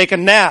and take a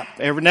nap.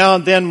 Every now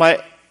and then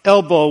my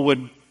elbow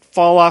would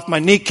fall off my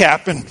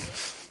kneecap and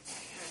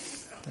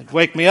it'd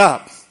wake me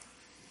up.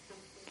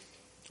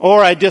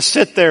 Or I'd just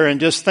sit there and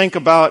just think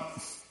about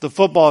the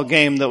football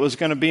game that was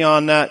going to be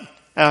on that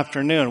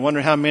afternoon.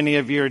 Wonder how many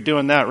of you are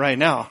doing that right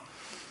now.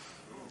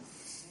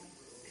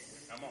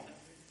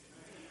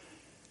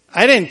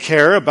 I didn't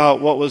care about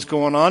what was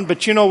going on,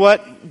 but you know what?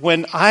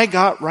 When I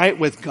got right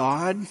with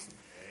God,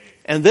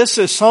 and this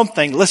is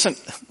something, listen,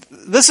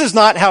 this is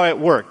not how it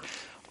worked.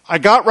 I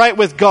got right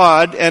with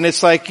God, and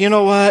it's like, you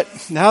know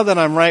what? Now that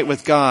I'm right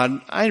with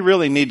God, I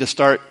really need to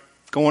start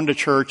going to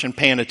church and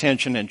paying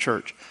attention in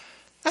church.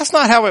 That's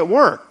not how it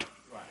worked.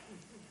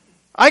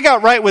 I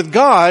got right with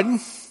God,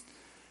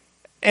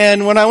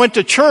 and when I went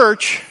to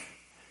church,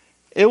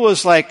 it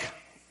was like,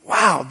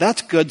 wow,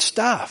 that's good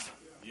stuff.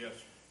 Yes.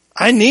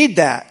 I need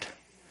that.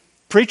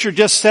 Preacher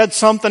just said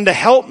something to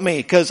help me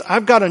because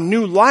I've got a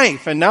new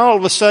life, and now all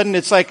of a sudden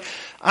it's like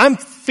I'm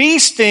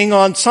feasting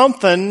on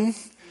something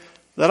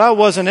that I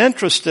wasn't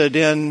interested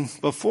in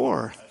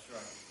before.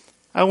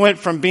 I went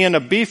from being a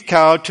beef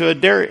cow to a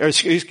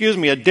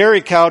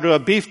dairy cow to a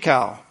beef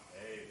cow.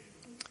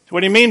 What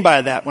do you mean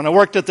by that? When I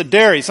worked at the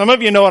dairy, some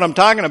of you know what I'm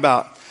talking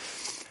about.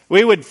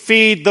 We would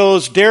feed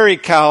those dairy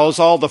cows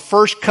all the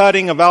first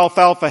cutting of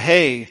alfalfa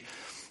hay.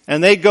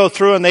 And they'd go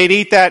through and they'd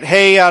eat that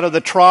hay out of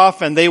the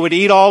trough, and they would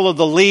eat all of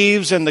the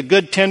leaves and the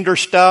good tender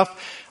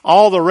stuff.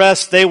 All the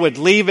rest, they would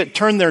leave it,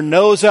 turn their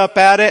nose up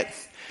at it.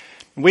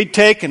 We'd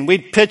take and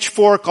we'd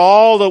pitchfork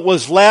all that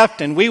was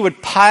left, and we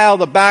would pile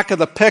the back of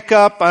the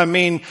pickup,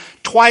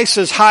 twice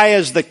as high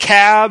as the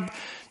cab.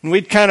 And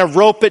we'd kind of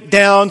rope it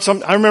down.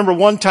 I remember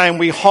one time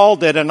we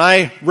hauled it and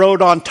I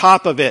rode on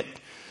top of it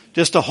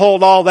just to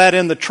hold all that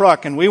in the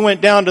truck. And we went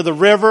down to the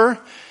river,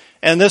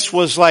 and this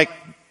was like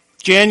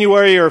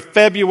January or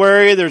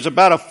February. There's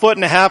about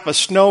 1.5 feet of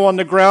snow on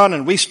the ground,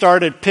 and we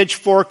started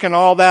pitchforking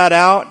all that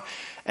out.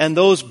 And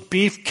those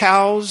beef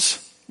cows,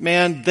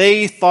 man,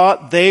 they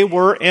thought they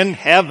were in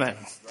heaven.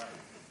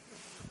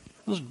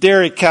 Those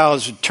dairy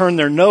cows would turn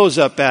their nose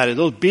up at it.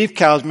 Those beef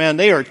cows, man,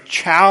 they are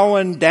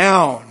chowing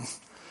down.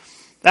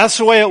 That's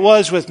the way it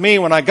was with me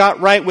when I got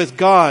right with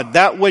God.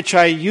 That which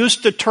I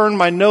used to turn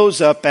my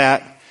nose up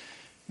at,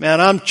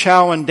 man, I'm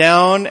chowing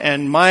down,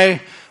 and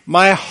my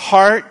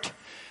heart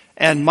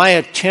and my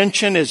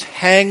attention is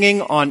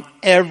hanging on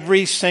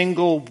every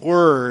single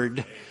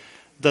word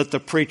that the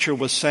preacher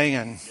was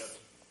saying.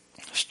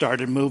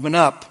 Started moving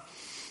up.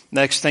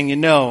 Next thing you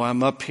know,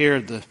 I'm up here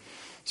the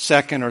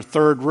second or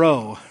third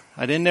row.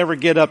 I didn't ever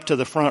get up to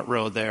the front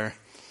row there.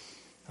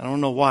 I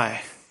don't know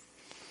why.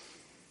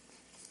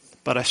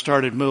 But I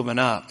started moving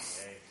up.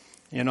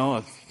 You know,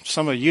 if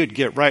some of you'd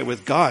get right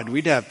with God,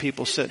 we'd have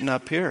people sitting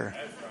up here.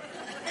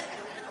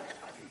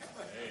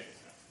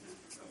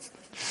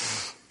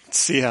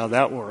 See how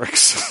that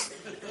works.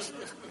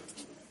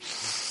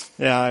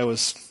 Yeah, I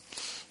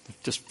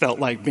just felt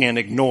like being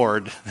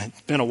ignored.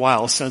 It's been a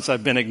while since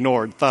I've been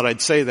ignored. Thought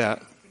I'd say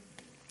that.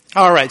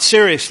 All right,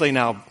 seriously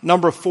now.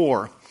 Number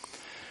 4,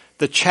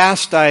 the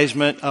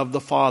chastisement of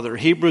the Father.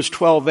 Hebrews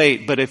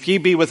 12:8. But if ye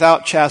be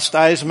without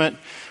chastisement,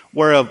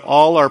 whereof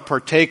all are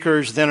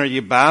partakers, then are ye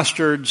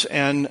bastards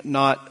and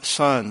not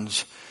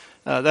sons.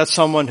 That's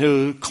someone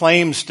who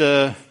claims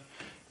to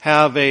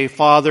have a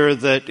father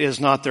that is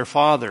not their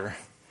father.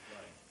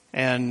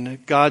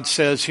 And God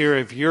says here,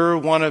 if you're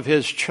one of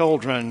His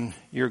children,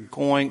 you're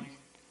going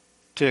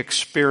to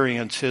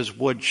experience His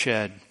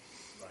woodshed.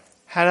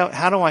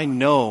 How do I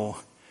know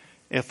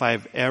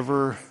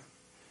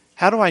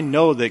how do I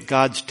know that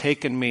God's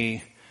taken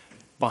me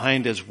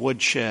behind His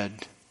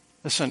woodshed?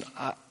 Listen,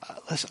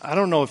 I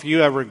don't know if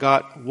you ever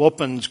got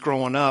whoopings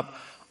growing up.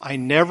 I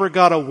never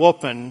got a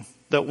whooping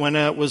that when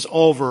it was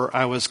over,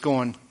 I was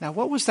going, now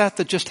what was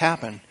that just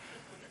happened?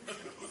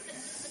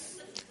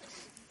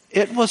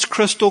 It was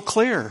crystal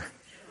clear.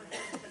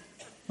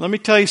 Let me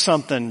tell you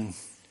something.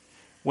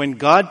 When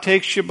God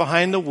takes you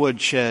behind the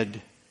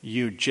woodshed,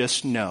 you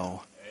just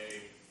know.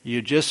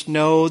 You just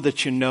know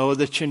that you know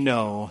that you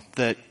know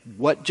that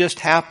what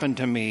just happened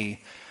to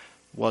me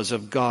was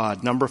of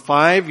God. Number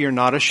 5, you're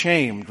not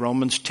ashamed.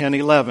 Romans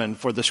 10:11.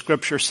 For the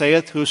scripture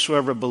saith,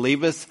 whosoever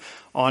believeth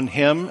on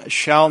Him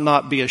shall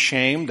not be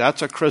ashamed.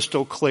 That's a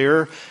crystal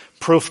clear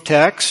proof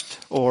text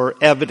or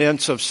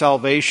evidence of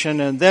salvation.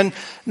 And then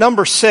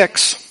number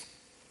 6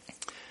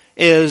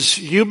 is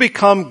you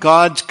become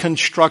God's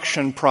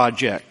construction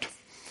project.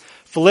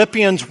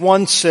 Philippians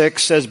 1:6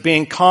 says,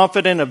 being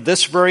confident of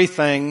this very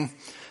thing,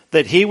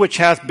 that he which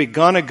hath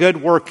begun a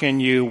good work in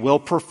you will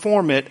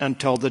perform it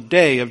until the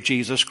day of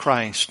Jesus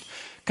Christ.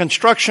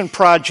 Construction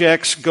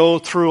projects go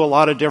through a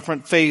lot of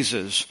different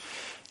phases.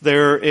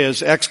 There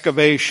is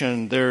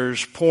excavation,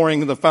 there's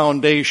pouring the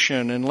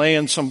foundation and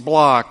laying some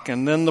block,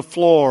 and then the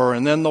floor,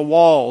 and then the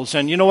walls.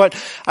 And you know what?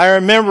 I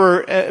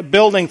remember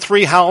building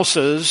 3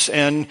 houses,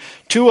 and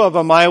 2 of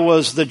them I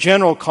was the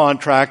general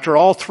contractor.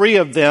 All 3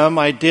 of them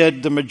I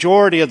did the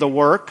majority of the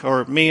work,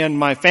 or me and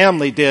my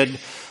family did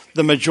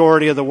the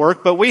majority of the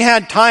work. But we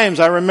had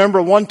times, I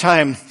remember one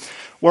time,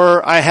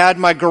 where I had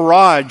my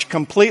garage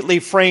completely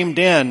framed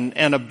in,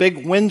 and a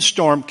big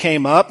windstorm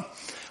came up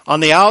on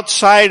the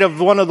outside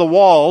of one of the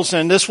walls,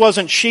 and this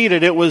wasn't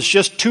sheeted, it was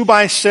just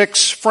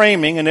 2x6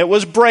 framing, and it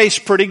was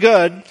braced pretty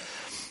good.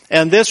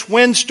 And this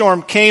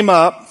windstorm came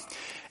up,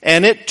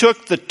 and it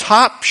took the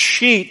top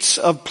sheets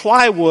of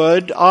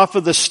plywood off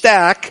of the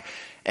stack,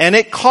 and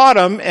it caught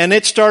them, and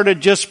it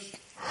started just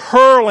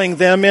hurling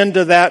them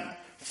into that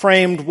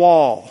framed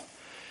wall.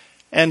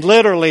 And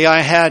literally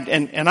I had,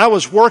 and I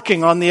was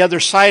working on the other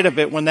side of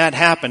it when that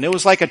happened. It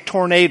was like a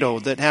tornado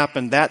that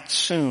happened that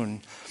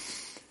soon.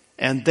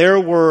 And there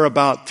were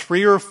about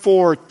 3 or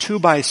 4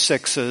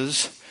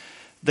 2x6s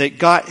that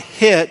got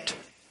hit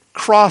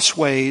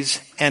crossways,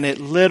 and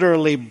it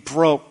literally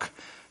broke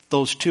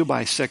those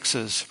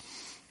 2x6s.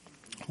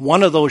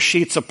 One of those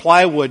sheets of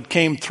plywood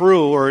came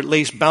through, or at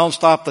least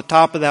bounced off the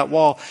top of that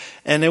wall,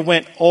 and it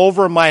went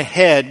over my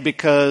head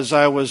because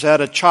I was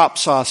at a chop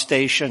saw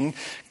station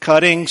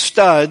cutting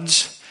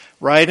studs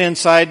right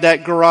inside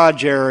that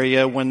garage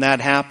area when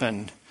that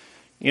happened.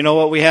 You know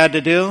what we had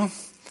to do?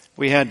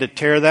 We had to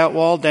tear that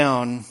wall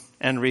down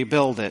and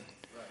rebuild it.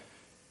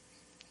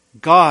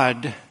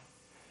 God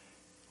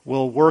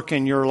will work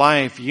in your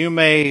life. You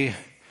may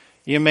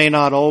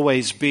not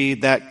always be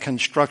that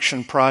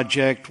construction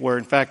project where,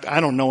 in fact, I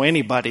don't know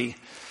anybody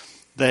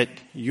that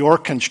your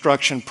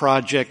construction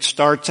project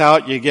starts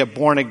out, you get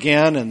born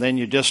again, and then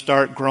you just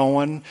start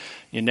growing.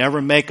 You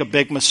never make a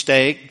big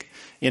mistake.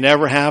 You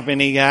never have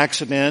any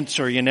accidents,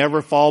 or you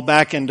never fall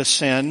back into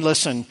sin.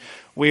 Listen,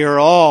 we are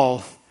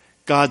all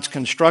God's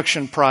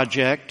construction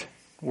project.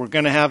 We're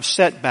going to have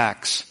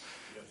setbacks.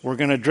 We're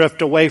going to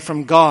drift away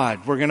from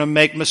God. We're going to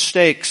make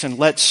mistakes and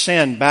let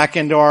sin back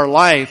into our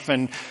life.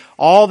 And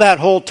all that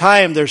whole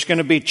time there's going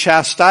to be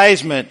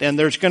chastisement, and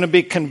there's going to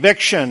be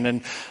conviction,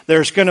 and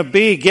there's going to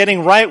be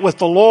getting right with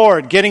the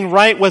Lord, getting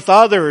right with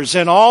others,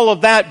 and all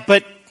of that.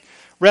 But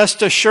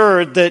rest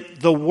assured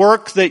that the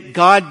work that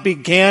God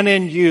began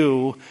in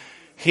you,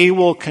 He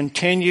will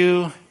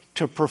continue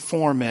to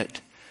perform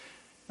it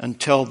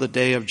until the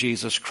day of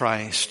Jesus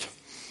Christ.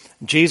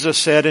 Jesus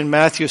said in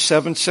Matthew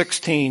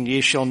 7:16,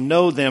 ye shall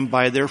know them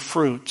by their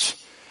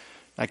fruits.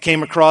 I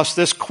came across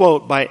this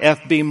quote by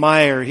F.B.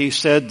 Meyer. He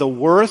said, the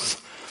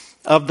worth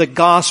of the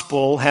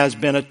gospel has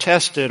been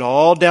attested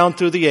all down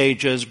through the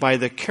ages by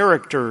the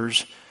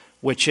characters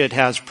which it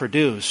has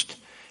produced,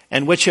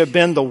 and which have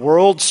been the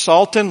world's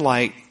salt and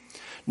light.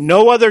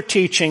 No other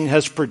teaching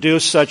has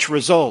produced such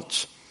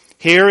results.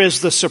 Here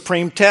is the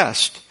supreme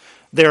test.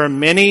 There are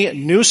many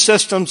new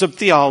systems of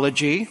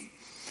theology.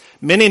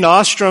 Many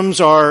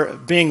nostrums are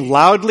being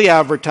loudly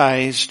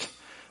advertised,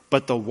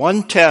 but the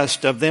one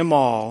test of them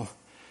all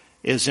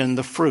is in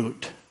the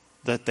fruit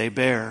that they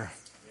bear.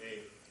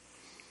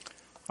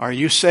 Are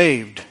you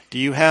saved? Do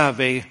you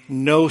have a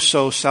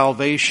no-so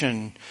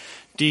salvation?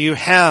 Do you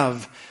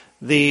have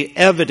the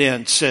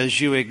evidence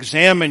as you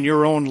examine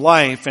your own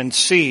life and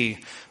see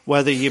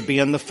whether you be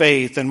in the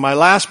faith? And my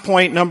last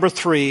point, number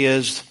 3,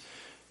 is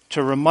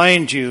to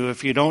remind you,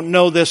 if you don't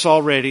know this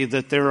already,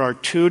 that there are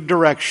 2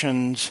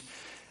 directions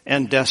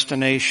and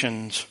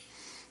destinations.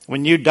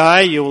 When you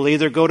die, you will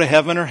either go to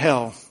heaven or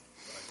hell.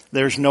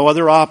 There's no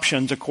other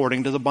options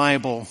according to the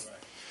Bible.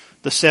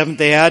 The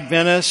Seventh-day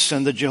Adventists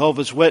and the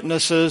Jehovah's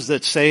Witnesses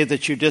that say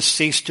that you just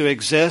cease to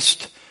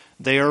exist,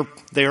 they are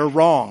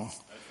wrong.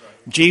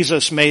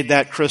 Jesus made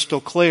that crystal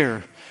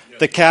clear.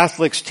 The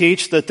Catholics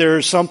teach that there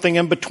is something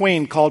in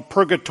between called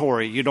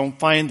purgatory. You don't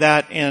find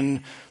that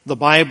in the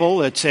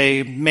Bible. It's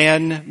a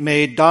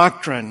man-made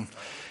doctrine.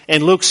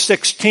 In Luke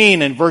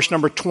 16 and verse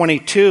number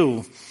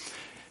 22,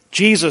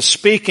 Jesus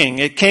speaking,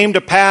 it came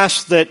to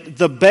pass that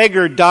the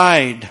beggar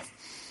died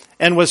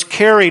and was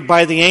carried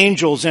by the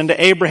angels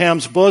into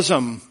Abraham's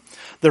bosom.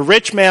 The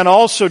rich man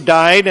also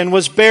died and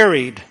was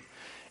buried.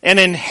 And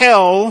in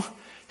hell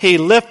he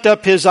lift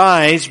up his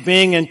eyes,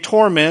 being in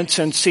torments,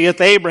 and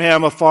seeth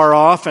Abraham afar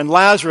off and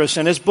Lazarus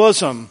in his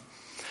bosom.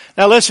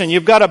 Now listen,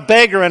 you've got a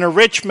beggar and a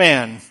rich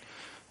man.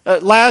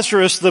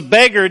 Lazarus, the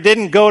beggar,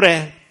 didn't go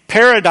to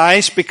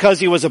paradise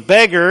because he was a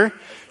beggar,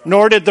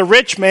 nor did the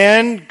rich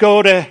man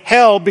go to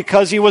hell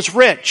because he was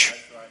rich.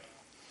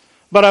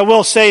 But I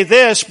will say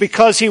this,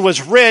 because he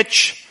was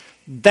rich,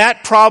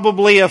 that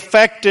probably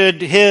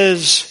affected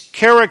his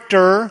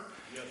character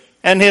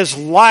and his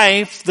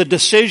life, the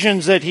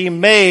decisions that he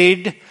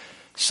made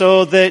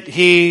so that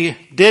he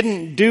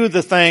didn't do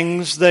the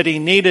things that he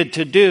needed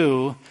to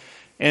do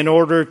in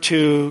order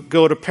to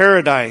go to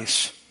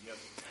paradise.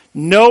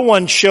 No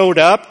one showed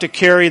up to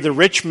carry the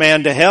rich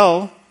man to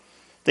hell.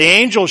 The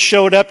angels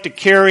showed up to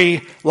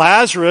carry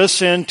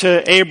Lazarus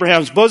into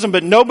Abraham's bosom,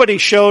 but nobody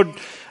showed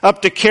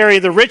up to carry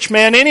the rich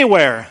man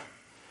anywhere.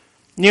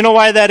 You know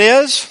why that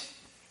is?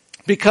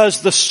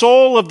 Because the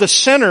soul of the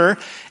sinner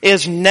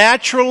is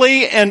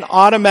naturally and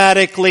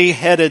automatically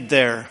headed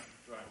there.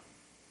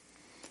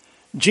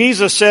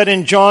 Jesus said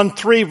in John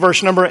 3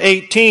 verse number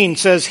 18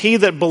 says, "He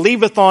that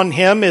believeth on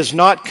him is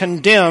not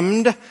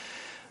condemned,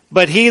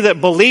 but he that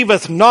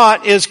believeth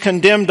not is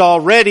condemned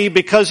already,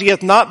 because he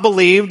hath not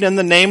believed in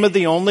the name of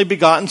the only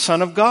begotten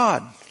Son of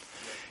God."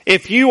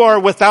 If you are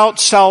without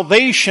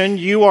salvation,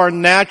 you are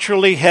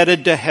naturally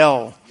headed to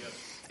hell.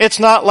 It's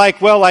not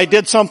like, well, I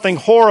did something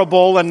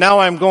horrible and now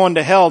I'm going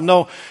to hell.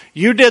 No,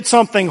 you did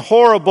something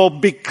horrible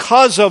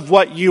because of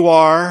what you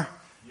are.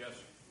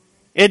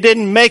 It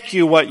didn't make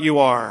you what you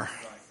are.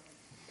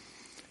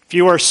 If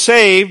you are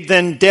saved,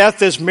 then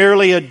death is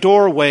merely a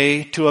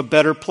doorway to a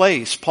better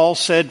place. Paul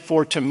said,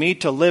 "For to me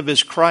to live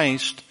is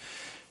Christ,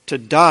 to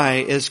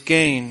die is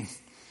gain."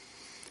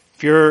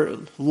 If you're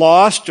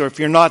lost or if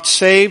you're not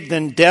saved,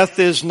 then death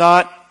is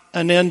not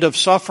an end of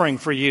suffering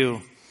for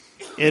you.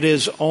 It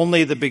is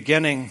only the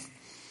beginning.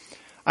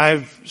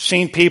 I've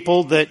seen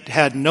people that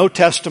had no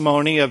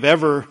testimony of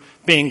ever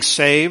being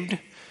saved.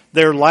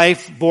 Their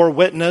life bore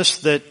witness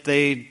that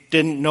they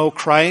didn't know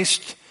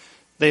Christ.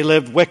 They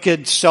lived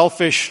wicked,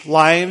 selfish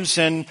lives,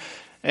 and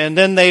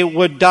then they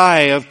would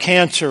die of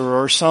cancer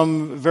or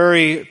some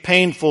very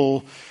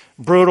painful,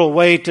 brutal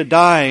way to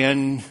die,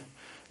 and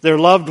their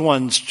loved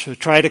ones, to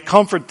try to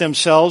comfort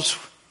themselves,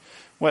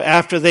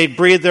 after they'd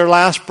breathe their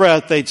last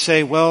breath, they'd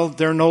say, well,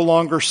 they're no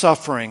longer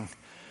suffering.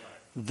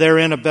 They're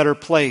in a better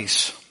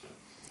place.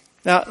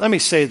 Now, let me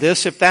say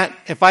this. If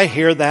I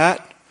hear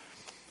that,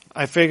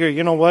 I figure,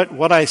 you know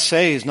what I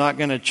say is not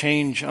going to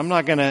change. I'm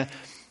not going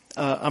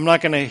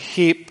to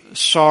heap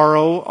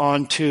sorrow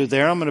onto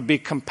there. I'm going to be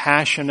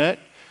compassionate.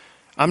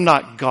 I'm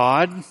not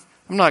God.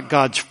 I'm not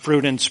God's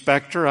fruit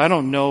inspector. I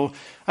don't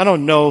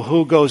know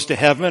who goes to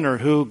heaven or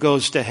who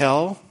goes to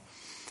hell.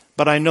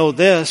 But I know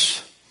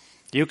this.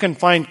 You can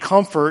find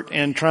comfort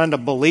in trying to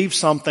believe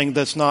something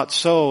that's not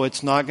so.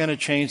 It's not going to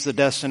change the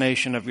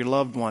destination of your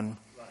loved one.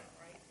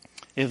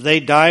 If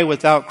they die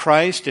without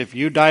Christ, if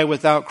you die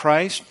without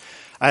Christ,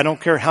 I don't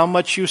care how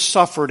much you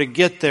suffer to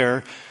get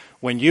there.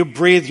 When you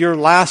breathe your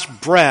last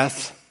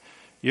breath,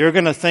 you're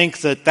going to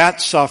think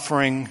that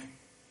suffering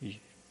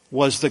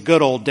was the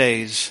good old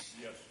days.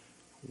 Yes.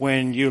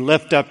 When you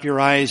lift up your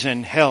eyes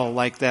in hell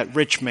like that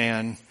rich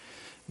man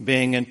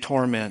being in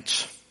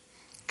torments.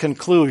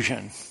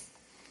 Conclusion.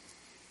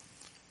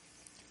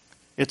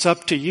 It's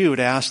up to you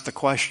to ask the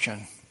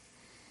question.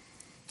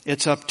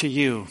 It's up to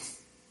you.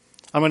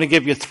 I'm going to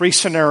give you 3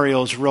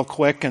 scenarios real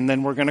quick and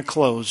then we're going to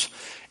close.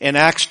 In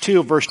Acts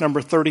 2 verse number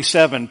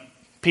 37,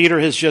 Peter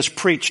has just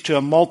preached to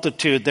a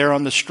multitude there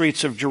on the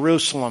streets of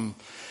Jerusalem.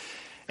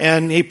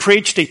 And he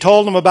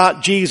told them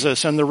about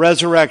Jesus and the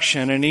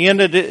resurrection. And he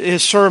ended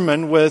his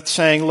sermon with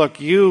saying, look,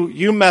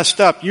 you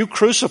messed up. You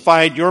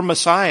crucified your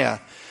Messiah.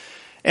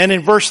 And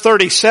in verse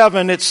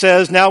 37 it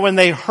says, now when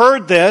they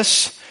heard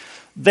this,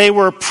 they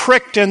were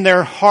pricked in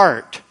their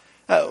heart.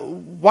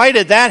 Why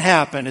did that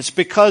happen? It's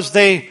because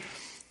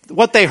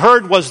what they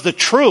heard was the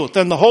truth,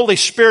 and the Holy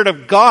Spirit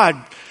of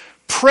God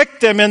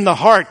pricked them in the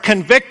heart,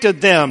 convicted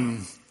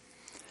them.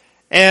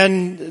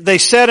 And they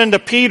said unto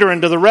Peter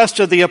and to the rest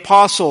of the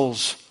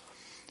apostles,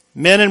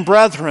 men and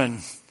brethren,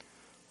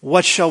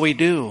 what shall we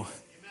do?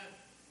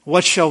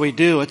 What shall we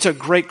do? It's a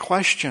great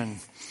question.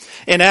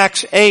 In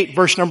Acts 8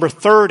 verse number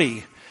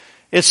 30,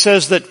 it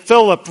says that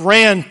Philip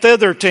ran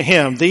thither to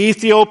him, the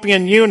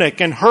Ethiopian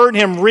eunuch, and heard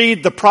him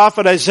read the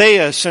prophet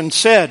Isaiah and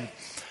said,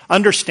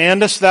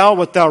 understandest thou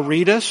what thou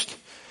readest?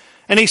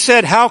 And he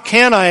said, how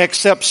can I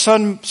except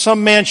some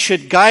man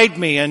should guide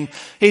me? And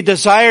he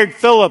desired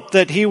Philip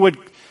that he would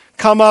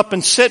come up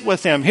and sit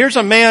with him. Here's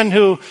a man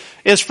who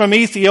is from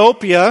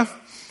Ethiopia.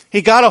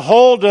 He got a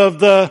hold of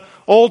the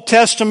Old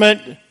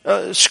Testament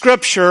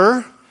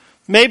scripture.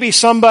 Maybe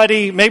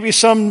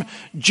some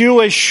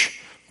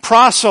Jewish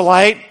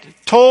proselyte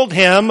told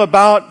him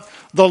about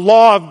the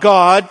law of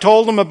God,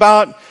 told him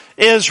about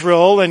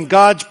Israel and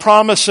God's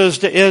promises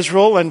to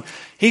Israel, and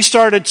he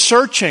started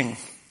searching.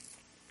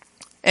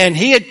 And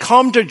he had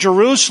come to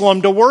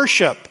Jerusalem to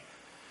worship.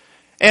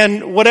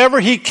 And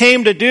whatever he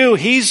came to do,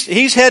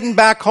 he's heading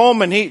back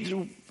home,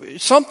 and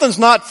something's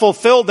not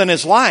fulfilled in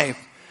his life.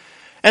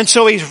 And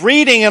so he's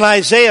reading in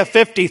Isaiah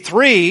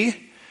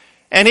 53,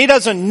 and he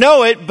doesn't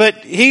know it, but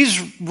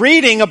he's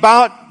reading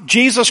about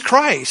Jesus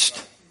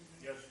Christ.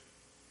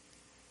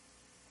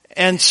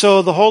 And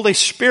so the Holy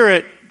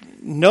Spirit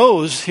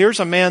knows,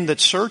 here's a man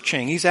that's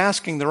searching. He's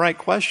asking the right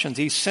questions.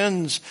 He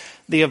sends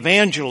the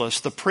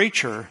evangelist, the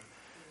preacher.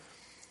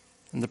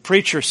 And the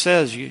preacher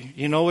says,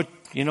 you know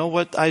you know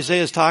what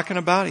Isaiah is talking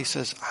about? He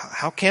says,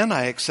 how can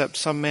I except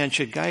some man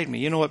should guide me?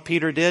 You know what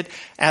Peter did?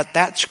 At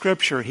that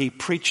scripture, he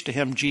preached to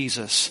him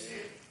Jesus.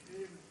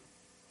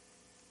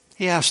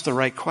 He asked the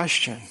right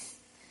question.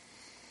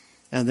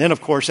 And then,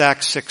 of course,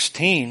 Acts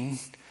 16,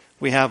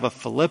 we have a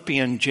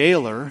Philippian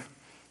jailer,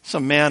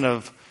 some man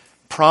of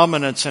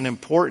prominence and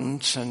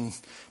importance, and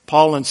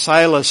Paul and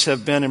Silas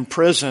have been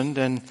imprisoned,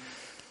 and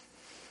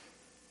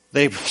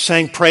they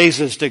sang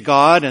praises to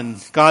God,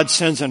 and God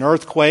sends an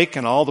earthquake,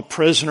 and all the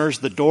prisoners,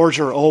 the doors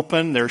are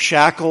open, their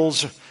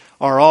shackles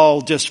are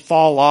all just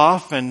fall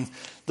off, and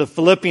the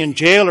Philippian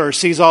jailer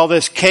sees all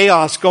this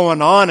chaos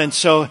going on, and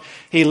so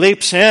he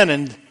leaps in,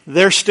 and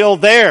they're still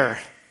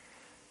there.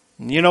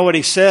 And you know what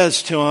he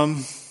says to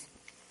them?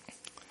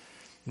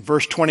 In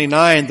verse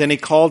 29, then he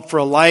called for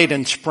a light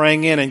and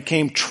sprang in and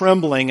came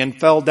trembling and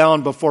fell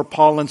down before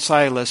Paul and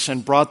Silas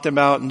and brought them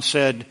out and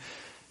said,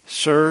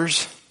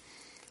 Sirs,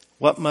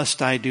 what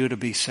must I do to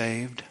be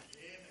saved?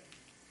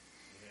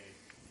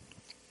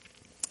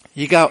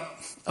 You got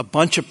a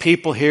bunch of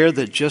people here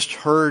that just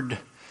heard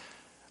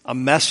a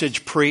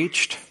message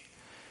preached.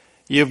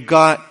 You've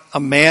got a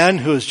man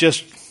who is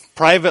just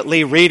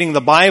privately reading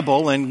the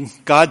Bible and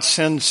God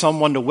sends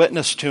someone to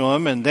witness to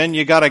him. And then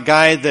you got a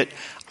guy that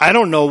I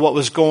don't know what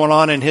was going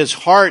on in his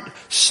heart.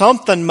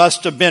 Something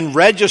must have been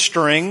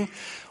registering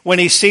when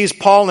he sees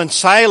Paul and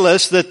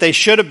Silas that they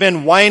should have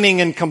been whining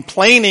and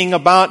complaining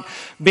about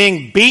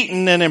being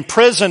beaten and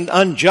imprisoned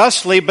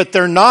unjustly, but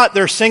they're not.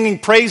 They're singing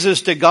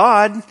praises to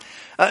God.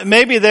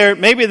 Maybe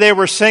they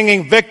were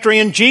singing victory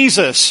in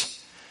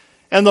Jesus.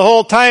 And the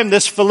whole time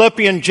this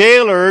Philippian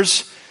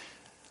jailer's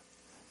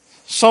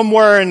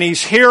somewhere and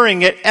he's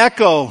hearing it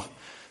echo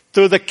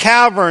through the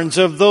caverns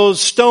of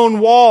those stone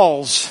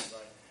walls.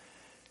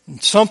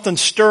 And something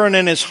stirring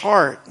in his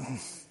heart.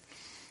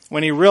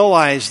 When he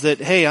realized that,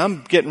 hey,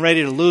 I'm getting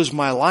ready to lose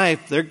my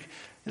life.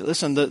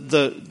 Listen,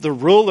 the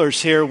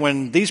rulers here,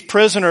 when these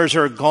prisoners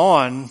are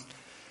gone,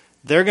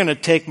 they're going to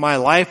take my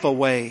life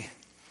away.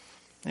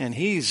 And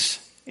he's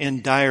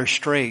in dire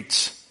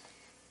straits.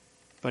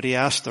 But he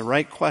asked the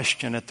right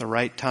question at the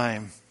right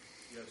time.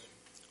 Yes.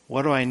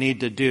 What do I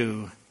need to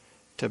do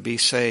to be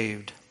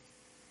saved?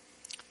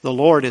 The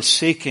Lord is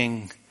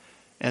seeking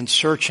and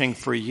searching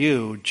for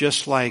you,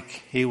 just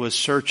like he was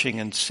searching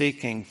and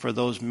seeking for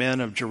those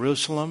men of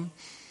Jerusalem,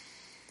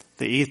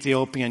 the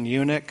Ethiopian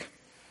eunuch,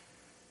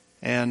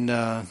 and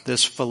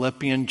this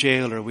Philippian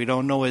jailer. We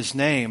don't know his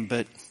name,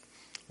 but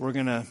we're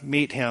going to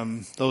meet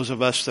him. Those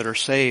of us that are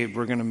saved,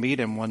 we're going to meet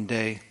him one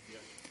day.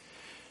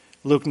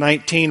 Luke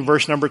 19,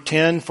 verse number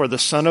 10, for the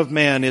Son of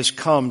Man is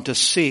come to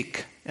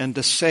seek and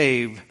to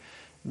save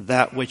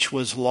that which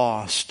was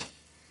lost.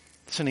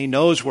 Listen, he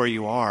knows where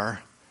you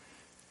are.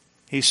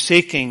 He's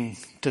seeking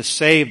to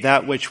save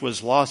that which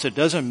was lost. It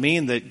doesn't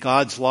mean that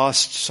God's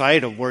lost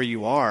sight of where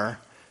you are.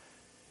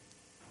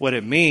 What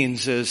it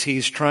means is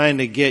he's trying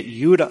to get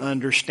you to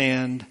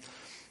understand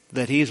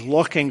that he's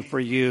looking for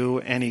you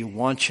and he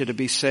wants you to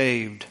be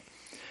saved.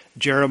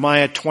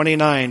 Jeremiah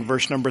 29,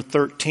 verse number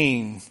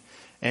 13,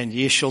 and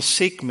ye shall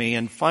seek me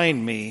and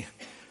find me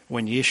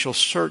when ye shall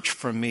search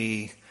for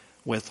me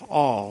with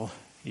all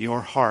your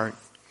heart.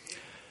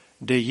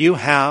 Do you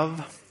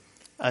have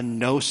a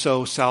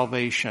no-so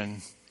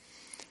salvation?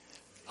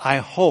 I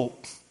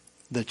hope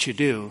that you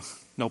do.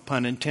 No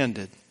pun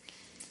intended.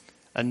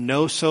 A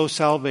no-so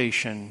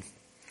salvation.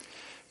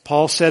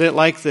 Paul said it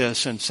like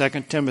this in 2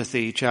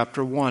 Timothy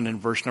chapter 1 and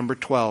verse number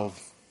 12.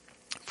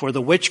 For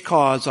the which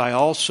cause I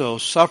also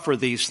suffer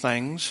these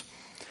things.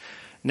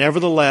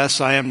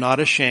 Nevertheless, I am not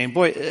ashamed.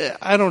 Boy,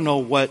 I don't know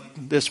what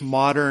this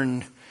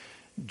modern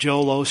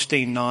Joel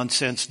Osteen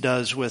nonsense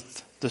does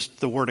with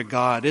the Word of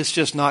God. It's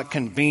just not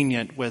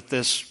convenient with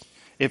this.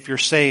 If you're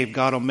saved,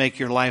 God will make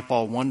your life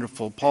all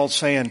wonderful. Paul's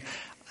saying,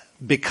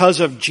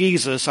 because of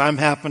Jesus, I'm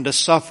having to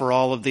suffer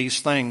all of these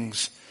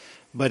things.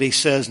 But he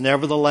says,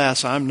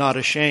 nevertheless, I'm not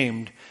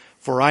ashamed,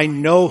 for I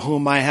know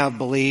whom I have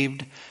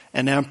believed,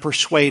 and am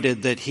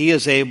persuaded that he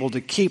is able to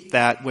keep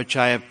that which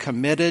I have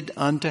committed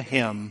unto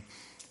him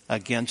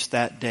against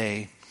that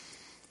day.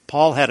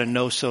 Paul had a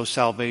no-so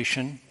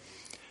salvation.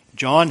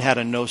 John had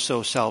a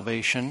no-so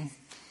salvation.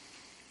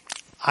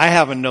 I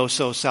have a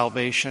no-so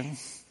salvation.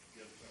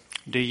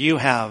 Do you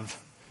have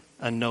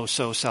a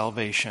no-so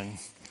salvation?